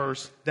that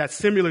verse that's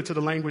similar to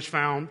the language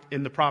found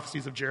in the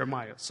prophecies of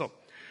Jeremiah. So,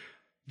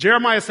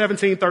 Jeremiah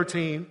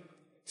 17:13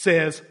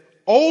 says,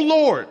 O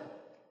Lord,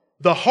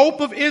 the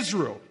hope of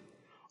Israel,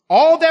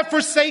 all that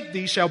forsake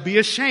thee shall be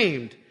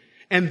ashamed,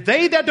 and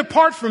they that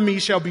depart from me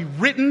shall be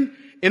written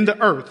in the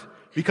earth,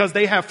 because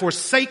they have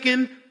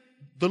forsaken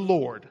the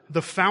Lord,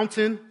 the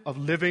fountain of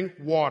living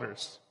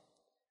waters.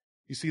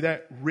 You see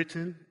that?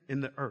 Written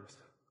in the earth,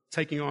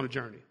 taking on a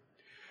journey.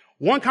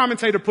 One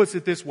commentator puts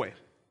it this way.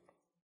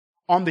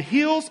 On the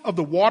heels of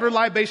the water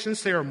libation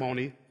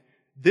ceremony,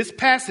 this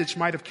passage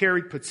might have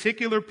carried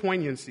particular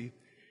poignancy,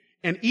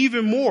 and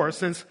even more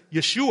since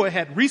Yeshua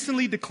had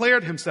recently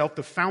declared himself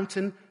the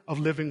fountain of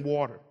living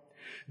water.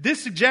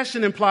 This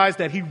suggestion implies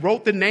that he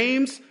wrote the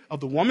names of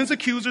the woman's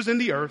accusers in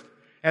the earth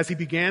as he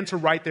began to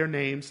write their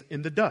names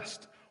in the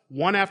dust.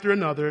 One after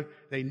another,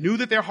 they knew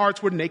that their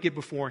hearts were naked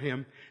before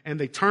him, and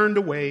they turned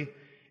away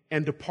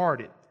and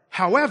departed.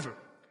 However,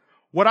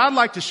 what I'd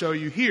like to show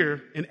you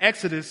here in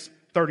Exodus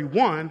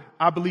 31,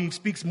 I believe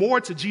speaks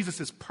more to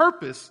Jesus'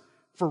 purpose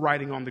for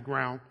writing on the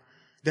ground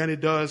than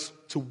it does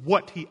to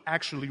what he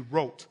actually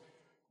wrote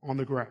on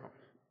the ground.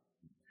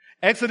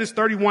 Exodus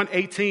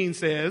 31:18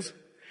 says,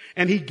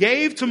 "And he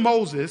gave to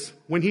Moses,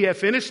 when he had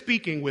finished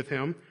speaking with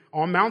him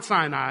on Mount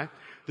Sinai,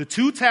 the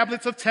 2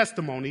 tablets of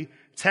testimony,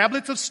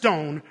 tablets of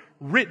stone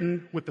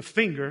written with the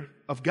finger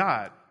of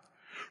God."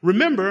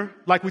 Remember,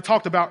 like we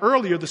talked about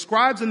earlier, the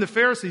scribes and the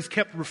Pharisees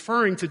kept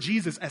referring to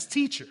Jesus as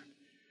teacher.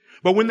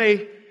 But what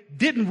they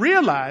didn't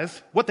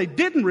realize was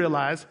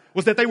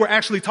that they were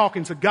actually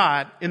talking to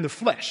God in the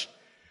flesh.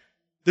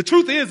 The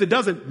truth is, it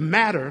doesn't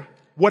matter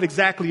what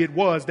exactly it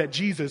was that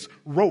Jesus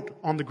wrote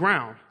on the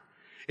ground.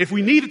 If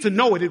we needed to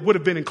know it, it would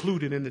have been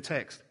included in the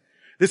text.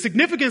 The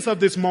significance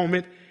of this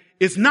moment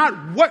is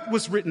not what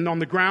was written on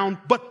the ground,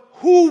 but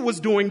who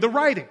was doing the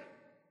writing.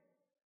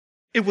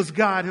 It was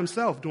God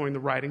himself doing the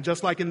writing,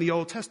 just like in the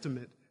Old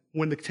Testament.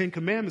 When the 10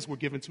 Commandments were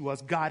given to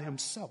us, God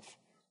himself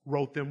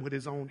wrote them with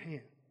his own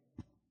hand.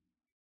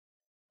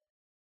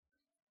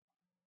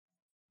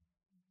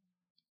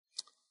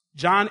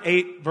 John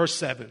 8, verse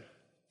 7.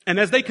 "And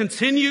as they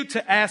continued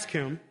to ask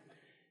him,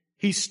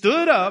 he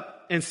stood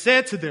up and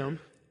said to them,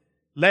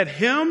 'Let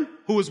him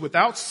who is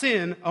without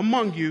sin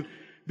among you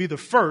be the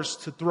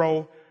first to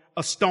throw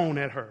a stone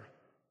at her.'"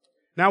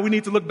 Now we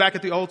need to look back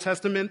at the Old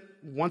Testament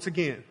once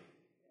again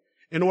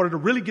in order to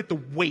really get the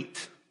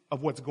weight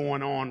of what's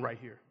going on right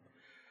here.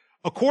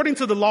 According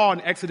to the law in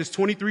Exodus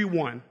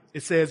 23:1,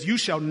 it says, "You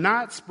shall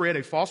not spread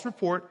a false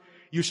report.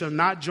 You shall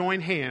not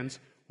join hands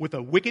with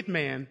a wicked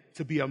man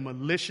to be a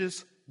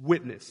malicious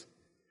witness."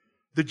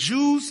 The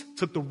Jews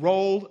took the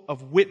role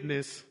of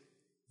witness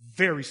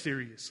very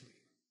seriously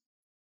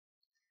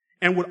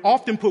and would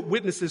often put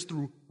witnesses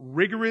through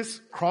rigorous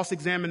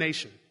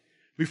cross-examination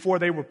before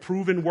they were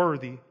proven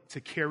worthy to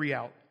carry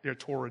out their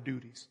Torah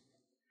duties.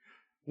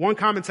 One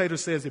commentator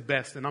says it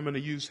best, and I'm going to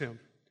use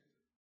him.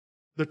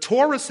 The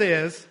Torah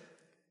says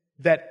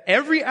that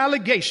every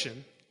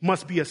allegation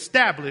must be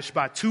established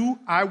by 2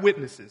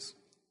 eyewitnesses.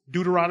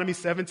 Deuteronomy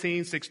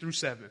 17, 6 through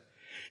 7.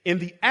 In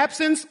the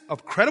absence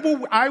of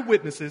credible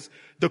eyewitnesses,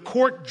 the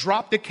court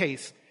dropped the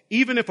case,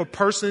 even if a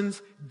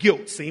person's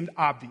guilt seemed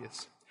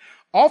obvious.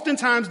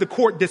 Oftentimes, the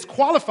court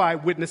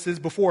disqualified witnesses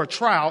before a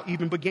trial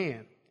even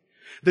began.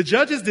 The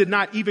judges did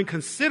not even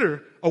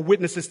consider a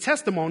witness's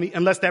testimony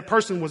unless that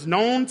person was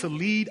known to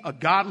lead a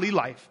godly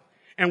life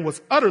and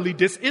was utterly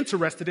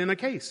disinterested in a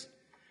case.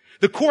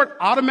 The court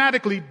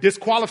automatically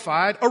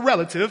disqualified a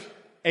relative,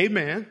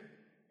 amen,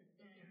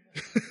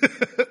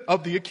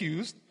 of the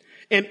accused,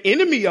 an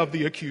enemy of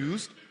the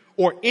accused,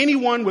 or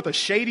anyone with a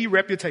shady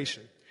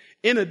reputation.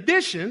 In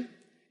addition,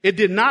 it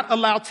did not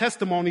allow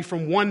testimony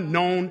from one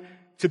known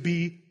to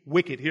be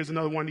wicked. Here's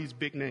another one of these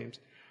big names.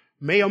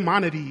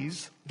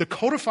 Maimonides, the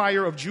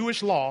codifier of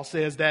Jewish law,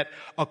 says that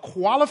a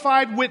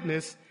qualified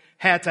witness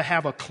had to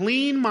have a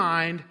clean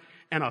mind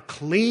and a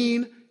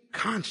clean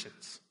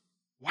conscience.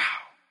 Wow.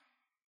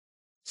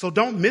 So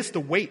don't miss the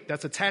weight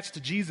that's attached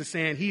to Jesus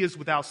saying he is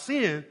without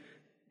sin,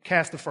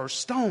 cast the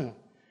first stone.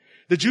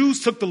 The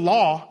Jews took the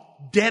law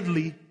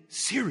deadly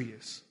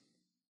serious.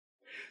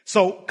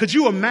 So could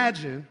you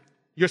imagine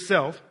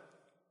yourself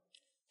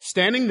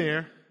standing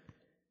there,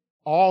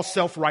 all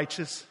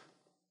self-righteous,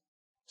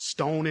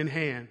 stone in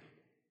hand,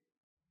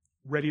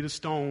 ready to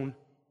stone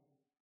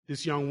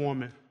this young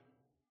woman?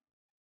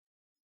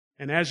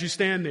 And as you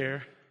stand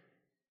there,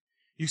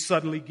 you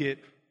suddenly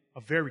get a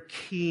very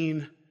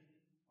keen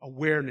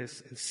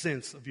awareness and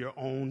sense of your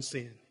own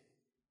sin.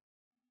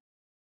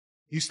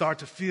 You start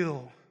to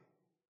feel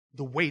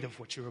the weight of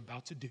what you're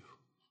about to do.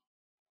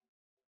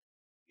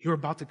 You're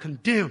about to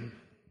condemn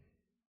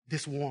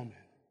this woman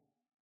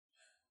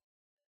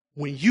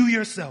when you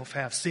yourself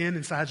have sin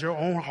inside your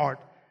own heart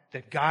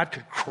that God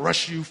could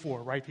crush you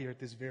for right here at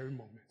this very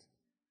moment.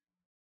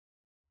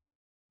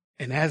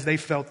 And as they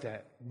felt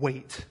that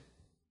weight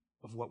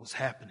of what was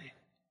happening,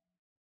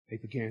 they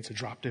began to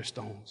drop their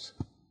stones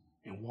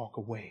and walk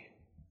away.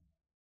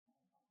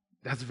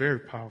 That's very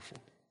powerful.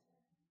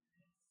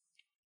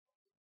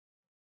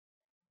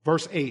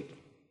 Verse 8,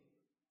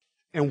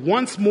 and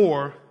once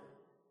more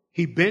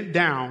he bent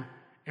down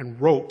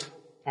and wrote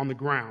on the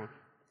ground.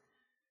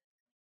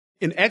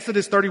 In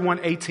Exodus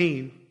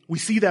 31:18, we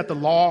see that the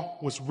law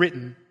was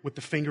written with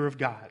the finger of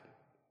God.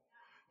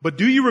 But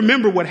do you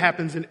remember what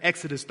happens in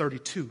Exodus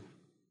 32?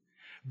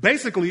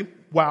 Basically,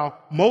 while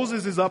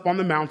Moses is up on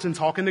the mountain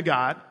talking to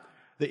God,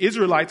 the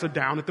Israelites are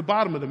down at the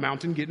bottom of the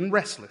mountain getting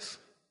restless.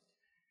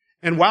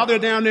 And while they're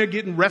down there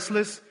getting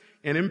restless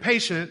and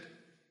impatient,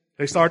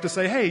 they start to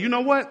say, hey, you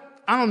know what?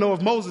 I don't know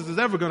if Moses is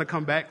ever going to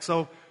come back,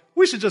 so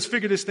we should just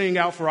figure this thing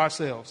out for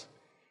ourselves.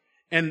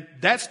 And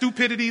that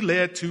stupidity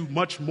led to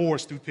much more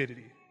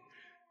stupidity.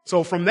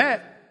 So from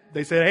that,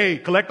 they said, hey,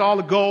 collect all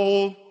the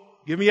gold.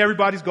 Give me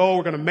everybody's gold.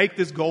 We're going to make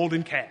this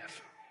golden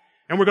calf.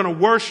 And we're going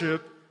to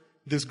worship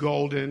this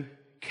golden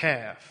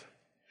calf.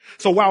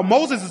 So while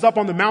Moses is up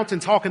on the mountain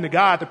talking to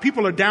God, the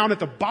people are down at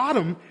the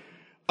bottom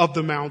of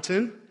the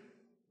mountain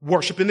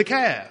worshiping the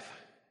calf,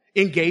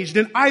 engaged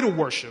in idol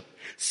worship,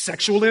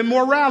 sexual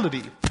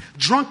immorality,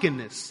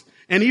 drunkenness,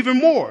 and even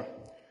more.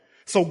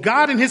 So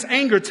God in his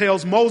anger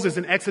tells Moses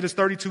in Exodus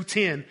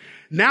 32:10,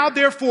 now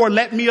therefore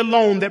let me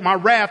alone that my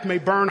wrath may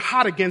burn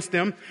hot against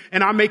them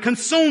and I may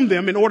consume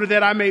them in order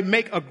that I may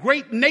make a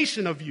great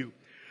nation of you.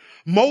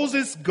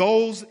 Moses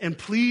goes and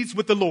pleads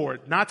with the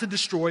Lord not to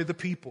destroy the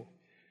people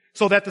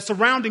so that the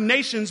surrounding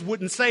nations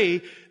wouldn't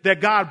say that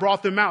God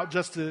brought them out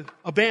just to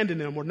abandon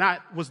them or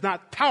was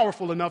not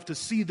powerful enough to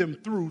see them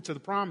through to the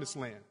promised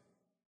land.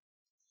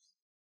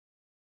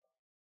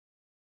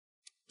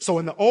 So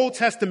in the Old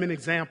Testament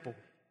example,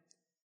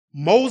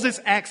 Moses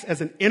acts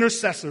as an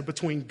intercessor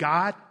between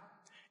God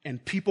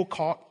and people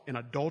caught in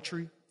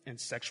adultery and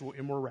sexual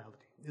immorality.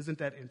 Isn't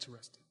that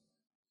interesting?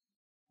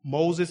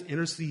 Moses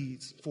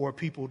intercedes for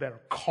people that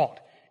are caught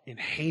in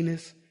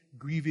heinous,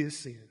 grievous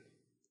sin,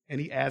 and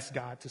he asks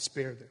God to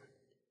spare them.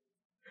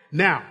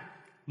 Now,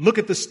 look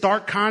at the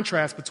stark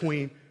contrast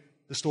between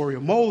the story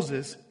of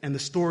Moses and the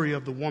story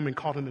of the woman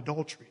caught in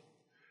adultery.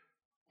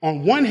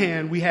 On one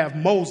hand, we have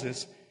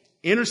Moses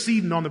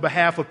interceding on the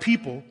behalf of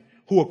people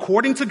who,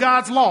 according to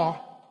God's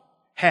law,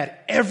 had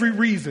every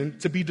reason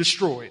to be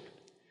destroyed,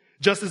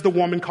 just as the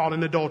woman caught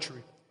in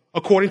adultery.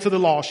 According to the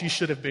law, she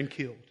should have been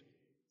killed.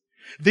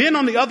 Then,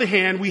 on the other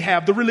hand, we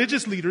have the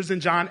religious leaders in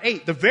John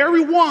 8, the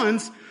very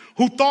ones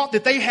who thought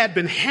that they had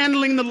been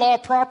handling the law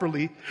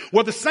properly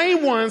were the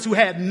same ones who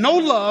had no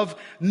love,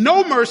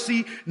 no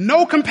mercy,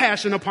 no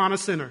compassion upon a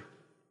sinner,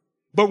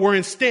 but were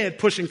instead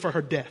pushing for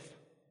her death.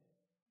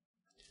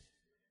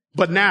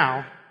 But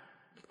now,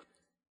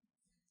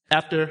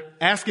 after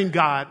asking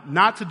God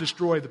not to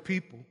destroy the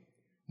people,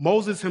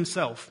 Moses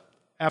himself,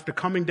 after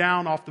coming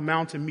down off the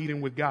mountain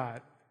meeting with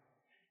God,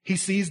 he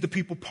sees the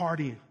people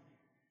partying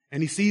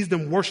and he sees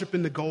them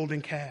worshiping the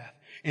golden calf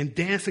and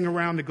dancing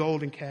around the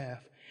golden calf.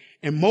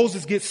 And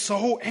Moses gets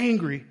so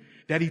angry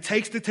that he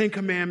takes the 10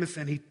 Commandments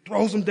and he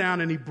throws them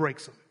down and he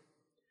breaks them.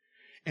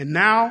 And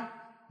now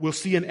we'll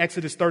see in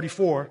Exodus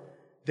 34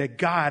 that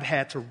God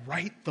had to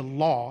write the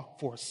law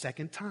for a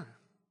second time.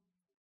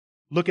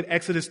 Look at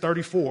Exodus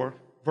 34,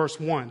 verse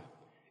 1.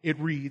 It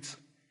reads,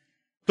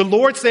 the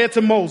Lord said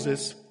to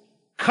Moses,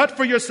 cut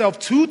for yourself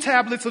 2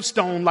 tablets of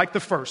stone like the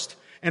first,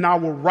 and I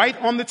will write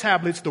on the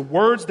tablets the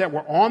words that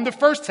were on the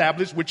first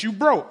tablets which you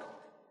broke.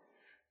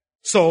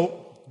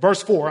 So,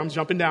 verse 4, I'm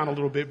jumping down a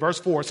little bit. Verse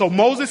 4. So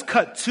Moses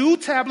cut 2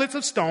 tablets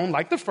of stone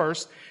like the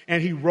first,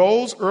 and he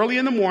rose early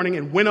in the morning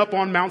and went up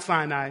on Mount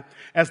Sinai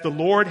as the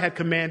Lord had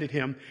commanded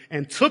him,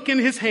 and took in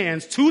his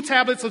hands 2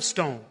 tablets of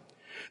stone.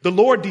 The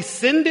Lord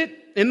descended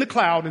in the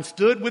cloud and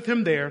stood with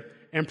him there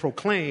and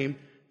proclaimed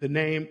the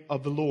name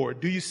of the Lord.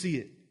 Do you see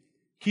it?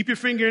 Keep your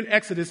finger in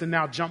Exodus and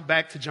now jump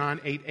back to John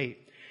 8:8.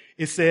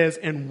 It says,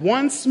 and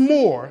once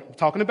more,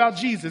 talking about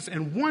Jesus,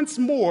 and once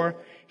more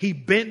he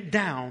bent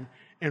down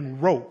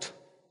and wrote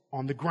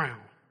on the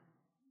ground.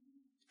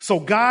 So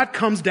God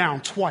comes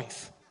down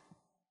twice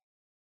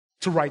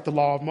to write the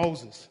law of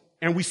Moses.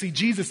 And we see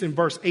Jesus in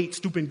verse 8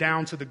 stooping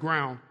down to the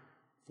ground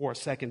for a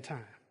second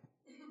time.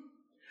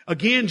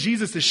 Again,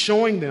 Jesus is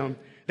showing them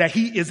that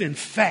he is in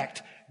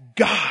fact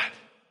God,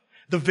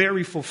 the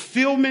very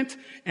fulfillment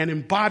and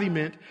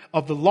embodiment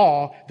of the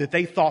law that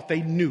they thought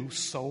they knew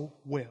so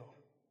well.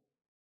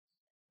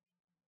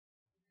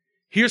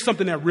 Here's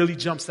something that really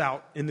jumps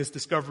out in this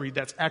discovery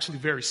that's actually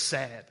very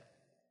sad.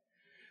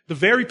 The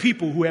very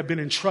people who have been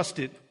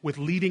entrusted with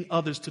leading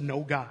others to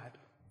know God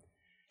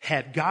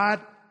had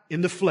God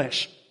in the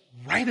flesh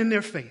right in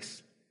their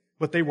face,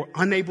 but they were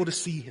unable to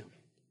see him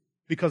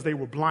because they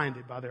were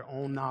blinded by their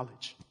own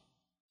knowledge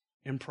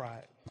and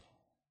pride.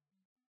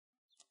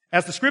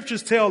 As the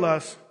scriptures tell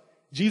us,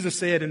 Jesus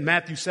said in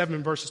Matthew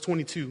 7 verses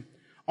 22,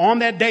 on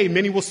that day,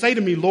 many will say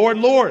to me, Lord,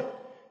 Lord,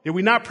 did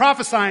we not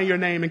prophesy in your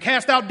name and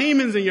cast out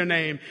demons in your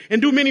name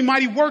and do many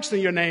mighty works in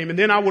your name? And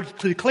then I will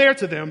declare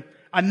to them,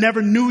 I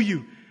never knew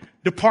you.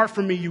 Depart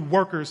from me, you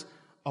workers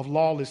of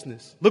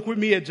lawlessness. Look with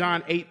me at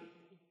John 8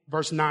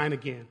 verse 9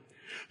 again.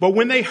 But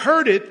when they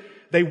heard it,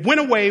 they went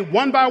away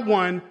one by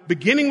one,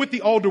 beginning with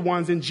the older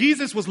ones, and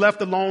Jesus was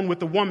left alone with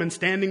the woman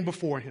standing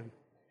before him.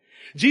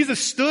 Jesus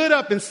stood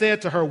up and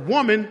said to her,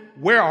 woman,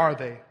 where are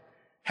they?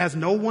 Has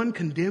no one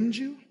condemned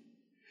you?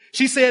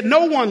 She said,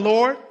 no one,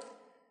 Lord.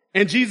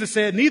 And Jesus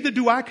said, neither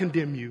do I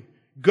condemn you.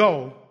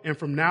 Go, and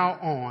from now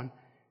on,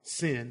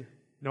 sin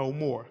no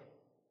more.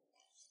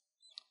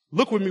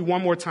 Look with me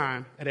one more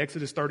time at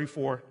Exodus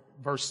 34,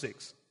 verse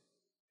 6.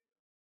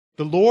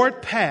 The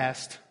Lord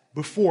passed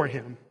before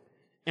him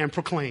and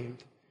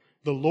proclaimed,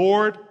 the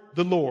Lord,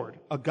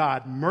 a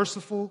God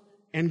merciful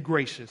and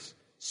gracious,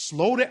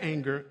 slow to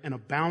anger and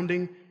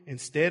abounding in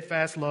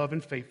steadfast love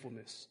and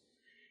faithfulness,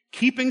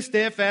 keeping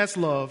steadfast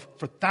love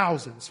for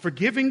thousands,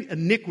 forgiving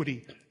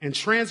iniquity and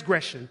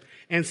transgression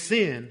and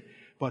sin,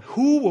 but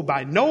who will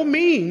by no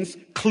means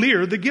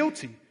clear the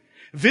guilty,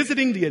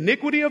 visiting the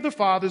iniquity of the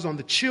fathers on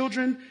the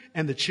children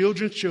and the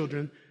children's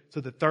children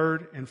to the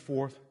third and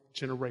fourth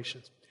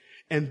generations.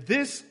 And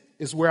this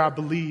is where I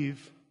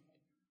believe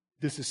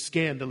this is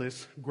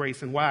scandalous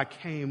grace and why I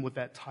came with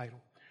that title.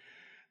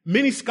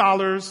 Many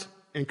scholars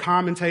and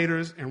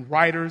commentators and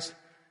writers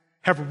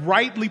have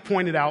rightly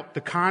pointed out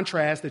the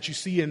contrast that you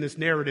see in this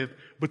narrative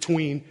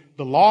between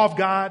the law of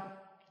God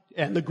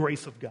and the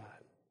grace of God.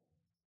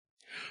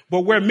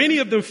 But where many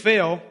of them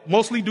fail,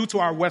 mostly due to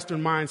our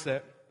Western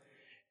mindset,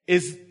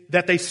 is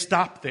that they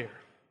stop there.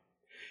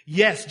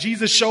 Yes,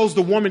 Jesus shows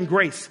the woman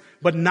grace,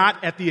 but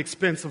not at the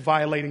expense of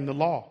violating the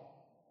law.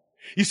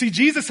 You see,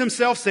 Jesus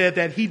himself said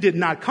that he did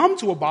not come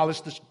to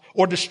abolish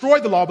or destroy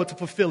the law, but to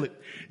fulfill it.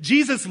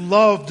 Jesus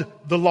loved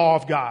the law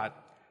of God,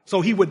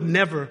 so he would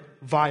never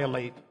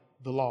violate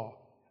the law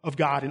of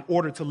God in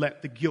order to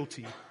let the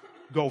guilty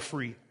go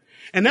free.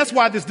 And that's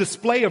why this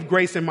display of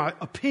grace, in my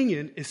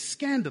opinion, is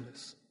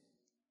scandalous.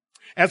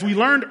 As we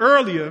learned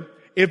earlier,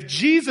 if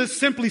Jesus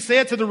simply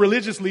said to the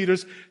religious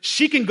leaders,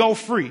 she can go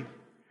free,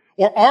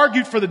 or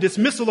argued for the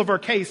dismissal of her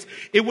case,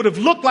 it would have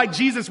looked like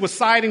Jesus was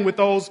siding with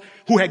those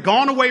who had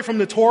gone away from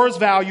the Torah's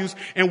values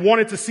and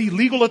wanted to see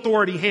legal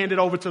authority handed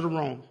over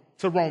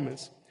to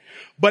Romans.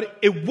 But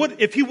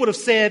if he would have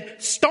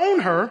said,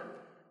 stone her,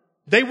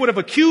 they would have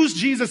accused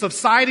Jesus of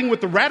siding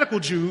with the radical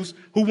Jews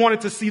who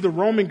wanted to see the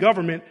Roman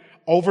government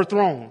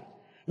overthrown,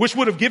 which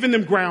would have given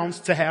them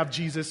grounds to have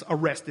Jesus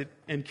arrested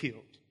and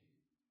killed.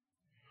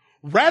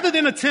 Rather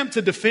than attempt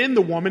to defend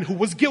the woman who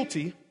was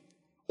guilty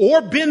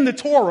or bend the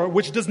Torah,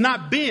 which does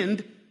not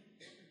bend,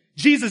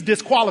 Jesus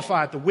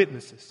disqualified the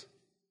witnesses.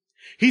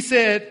 He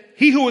said,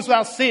 he who is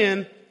without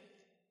sin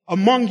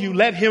among you,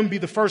 let him be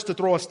the first to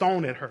throw a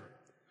stone at her.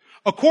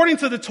 According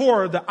to the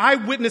Torah, the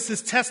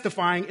eyewitnesses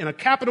testifying in a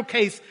capital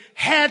case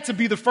had to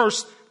be the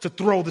first to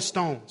throw the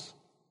stones.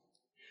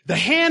 The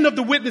hand of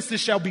the witnesses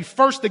shall be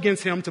first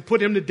against him to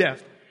put him to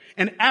death,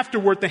 and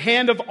afterward the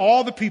hand of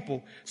all the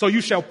people. So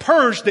you shall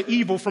purge the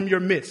evil from your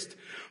midst.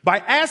 By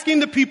asking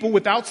the people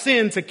without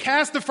sin to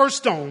cast the first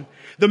stone,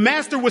 the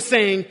master was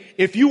saying,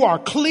 if you are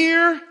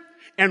clear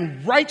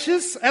and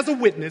righteous as a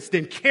witness,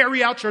 then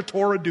carry out your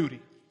Torah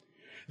duty.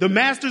 The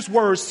master's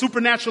words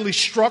supernaturally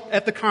struck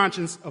at the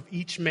conscience of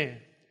each man.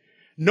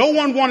 No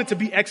one wanted to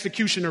be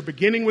executioner,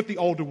 beginning with the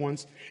older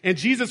ones, and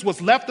Jesus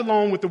was left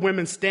alone with the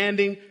women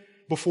standing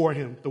before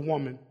him, the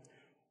woman.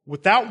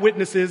 Without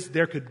witnesses,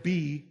 there could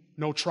be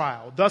no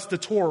trial. Thus, the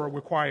Torah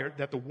required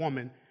that the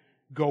woman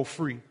go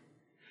free.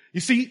 You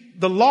see,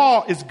 the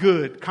law is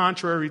good,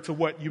 contrary to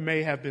what you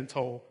may have been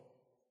told.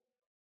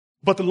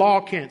 But the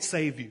law can't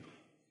save you.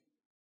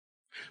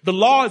 The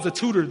law is a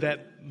tutor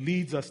that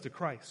leads us to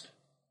Christ.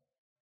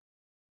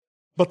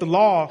 But the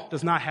law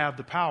does not have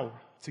the power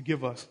to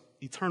give us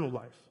eternal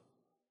life.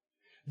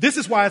 This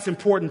is why it's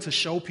important to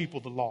show people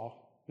the law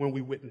when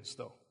we witness,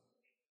 though.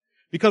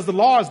 Because the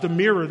law is the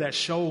mirror that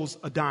shows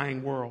a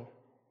dying world,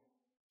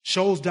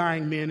 shows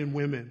dying men and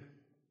women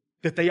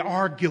that they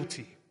are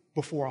guilty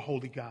before a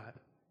holy God.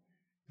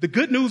 The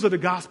good news of the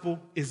gospel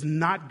is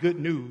not good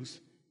news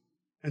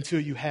until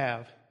you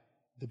have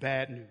the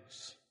bad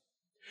news.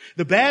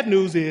 The bad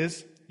news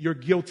is you're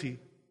guilty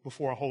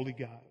before a holy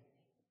God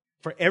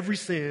for every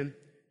sin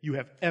you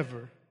have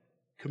ever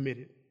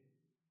committed.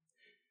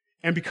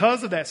 And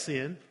because of that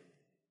sin,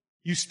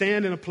 you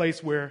stand in a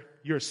place where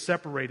you're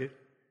separated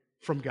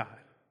from God.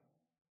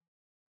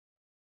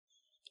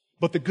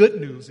 But the good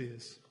news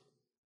is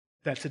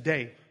that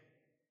today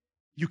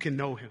you can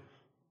know him.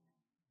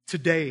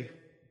 Today,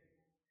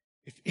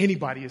 if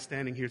anybody is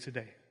standing here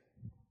today,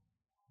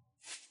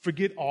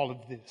 forget all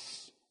of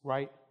this,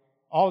 right?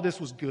 All of this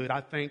was good.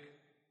 I thank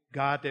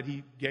God that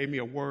he gave me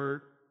a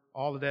word,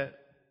 all of that.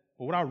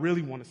 But what I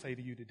really want to say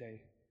to you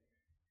today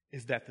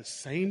is that the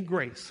same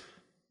grace,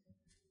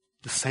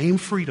 the same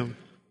freedom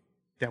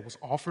that was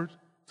offered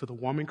to the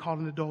woman caught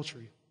in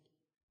adultery,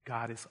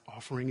 God is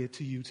offering it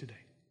to you today.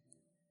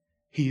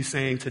 He is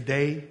saying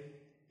today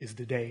is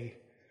the day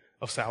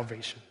of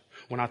salvation.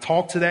 When I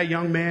talked to that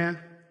young man,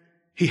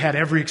 he had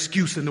every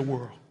excuse in the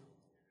world.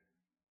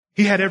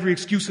 He had every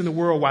excuse in the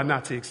world why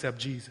not to accept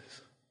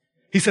Jesus.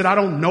 He said, I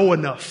don't know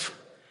enough.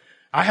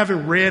 I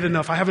haven't read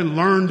enough. I haven't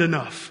learned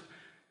enough.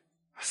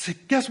 I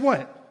said, guess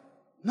what?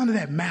 None of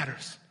that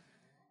matters.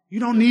 You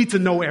don't need to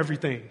know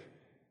everything.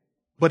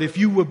 But if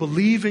you will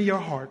believe in your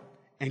heart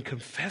and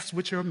confess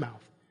with your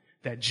mouth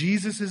that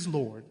Jesus is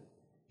Lord,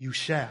 you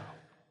shall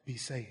be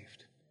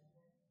saved.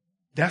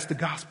 That's the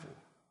gospel.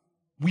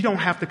 We don't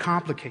have to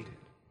complicate it.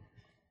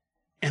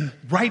 And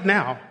right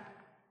now,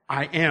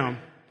 I am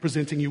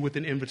presenting you with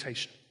an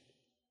invitation.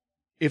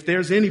 If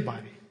there's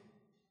anybody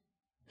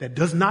that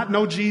does not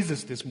know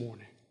Jesus this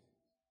morning,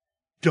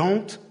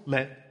 don't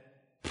let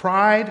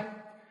pride,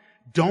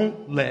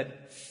 don't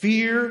let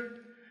fear,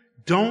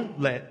 don't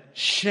let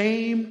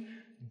shame,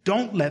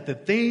 don't let the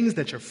things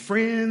that your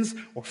friends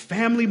or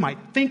family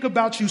might think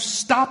about you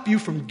stop you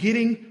from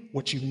getting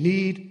what you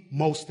need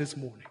most this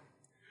morning.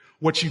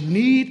 What you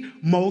need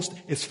most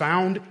is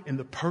found in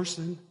the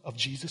person of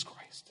Jesus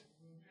Christ.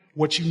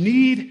 What you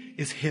need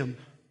is him.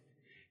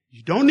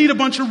 You don't need a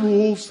bunch of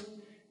rules.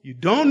 You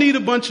don't need a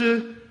bunch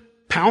of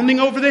pounding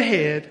over the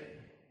head.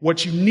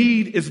 What you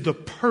need is the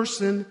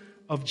person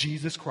of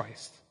Jesus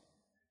Christ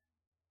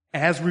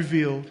as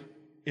revealed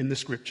in the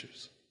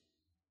scriptures.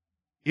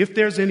 If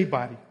there's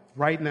anybody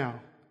right now,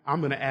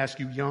 I'm going to ask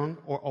you, young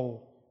or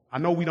old. I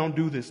know we don't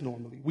do this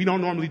normally. We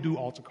don't normally do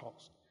altar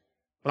calls.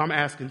 But I'm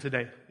asking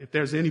today, if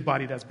there's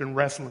anybody that's been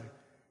wrestling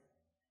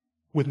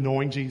with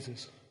knowing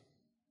Jesus,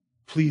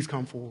 please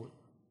come forward.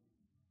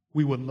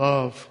 We would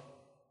love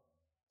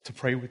to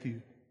pray with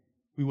you.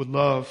 We would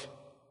love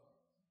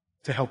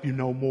to help you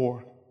know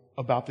more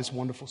about this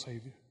wonderful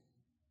Savior.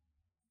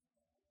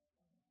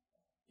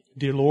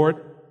 Dear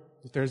Lord,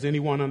 if there's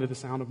anyone under the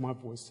sound of my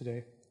voice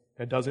today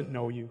that doesn't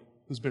know you,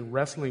 who's been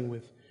wrestling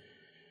with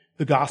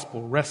the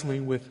gospel,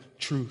 wrestling with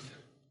truth,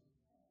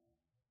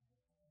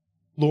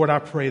 Lord, I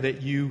pray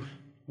that you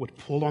would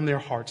pull on their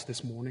hearts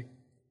this morning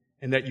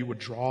and that you would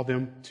draw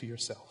them to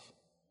yourself.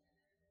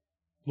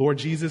 Lord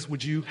Jesus,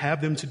 would you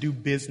have them to do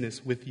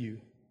business with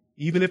you,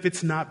 even if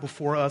it's not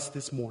before us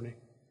this morning?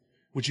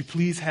 Would you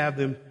please have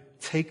them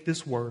take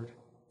this word,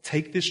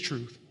 take this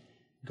truth,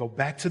 go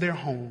back to their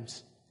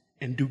homes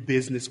and do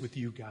business with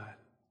you, God,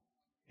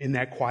 in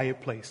that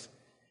quiet place.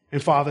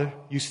 And Father,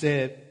 you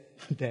said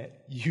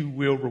that you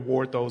will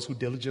reward those who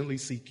diligently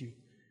seek you.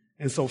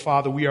 And so,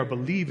 Father, we are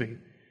believing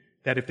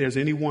that if there's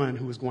anyone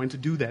who is going to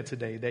do that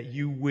today, that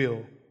you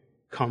will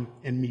come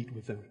and meet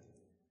with them.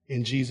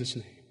 In Jesus'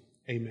 name,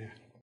 amen.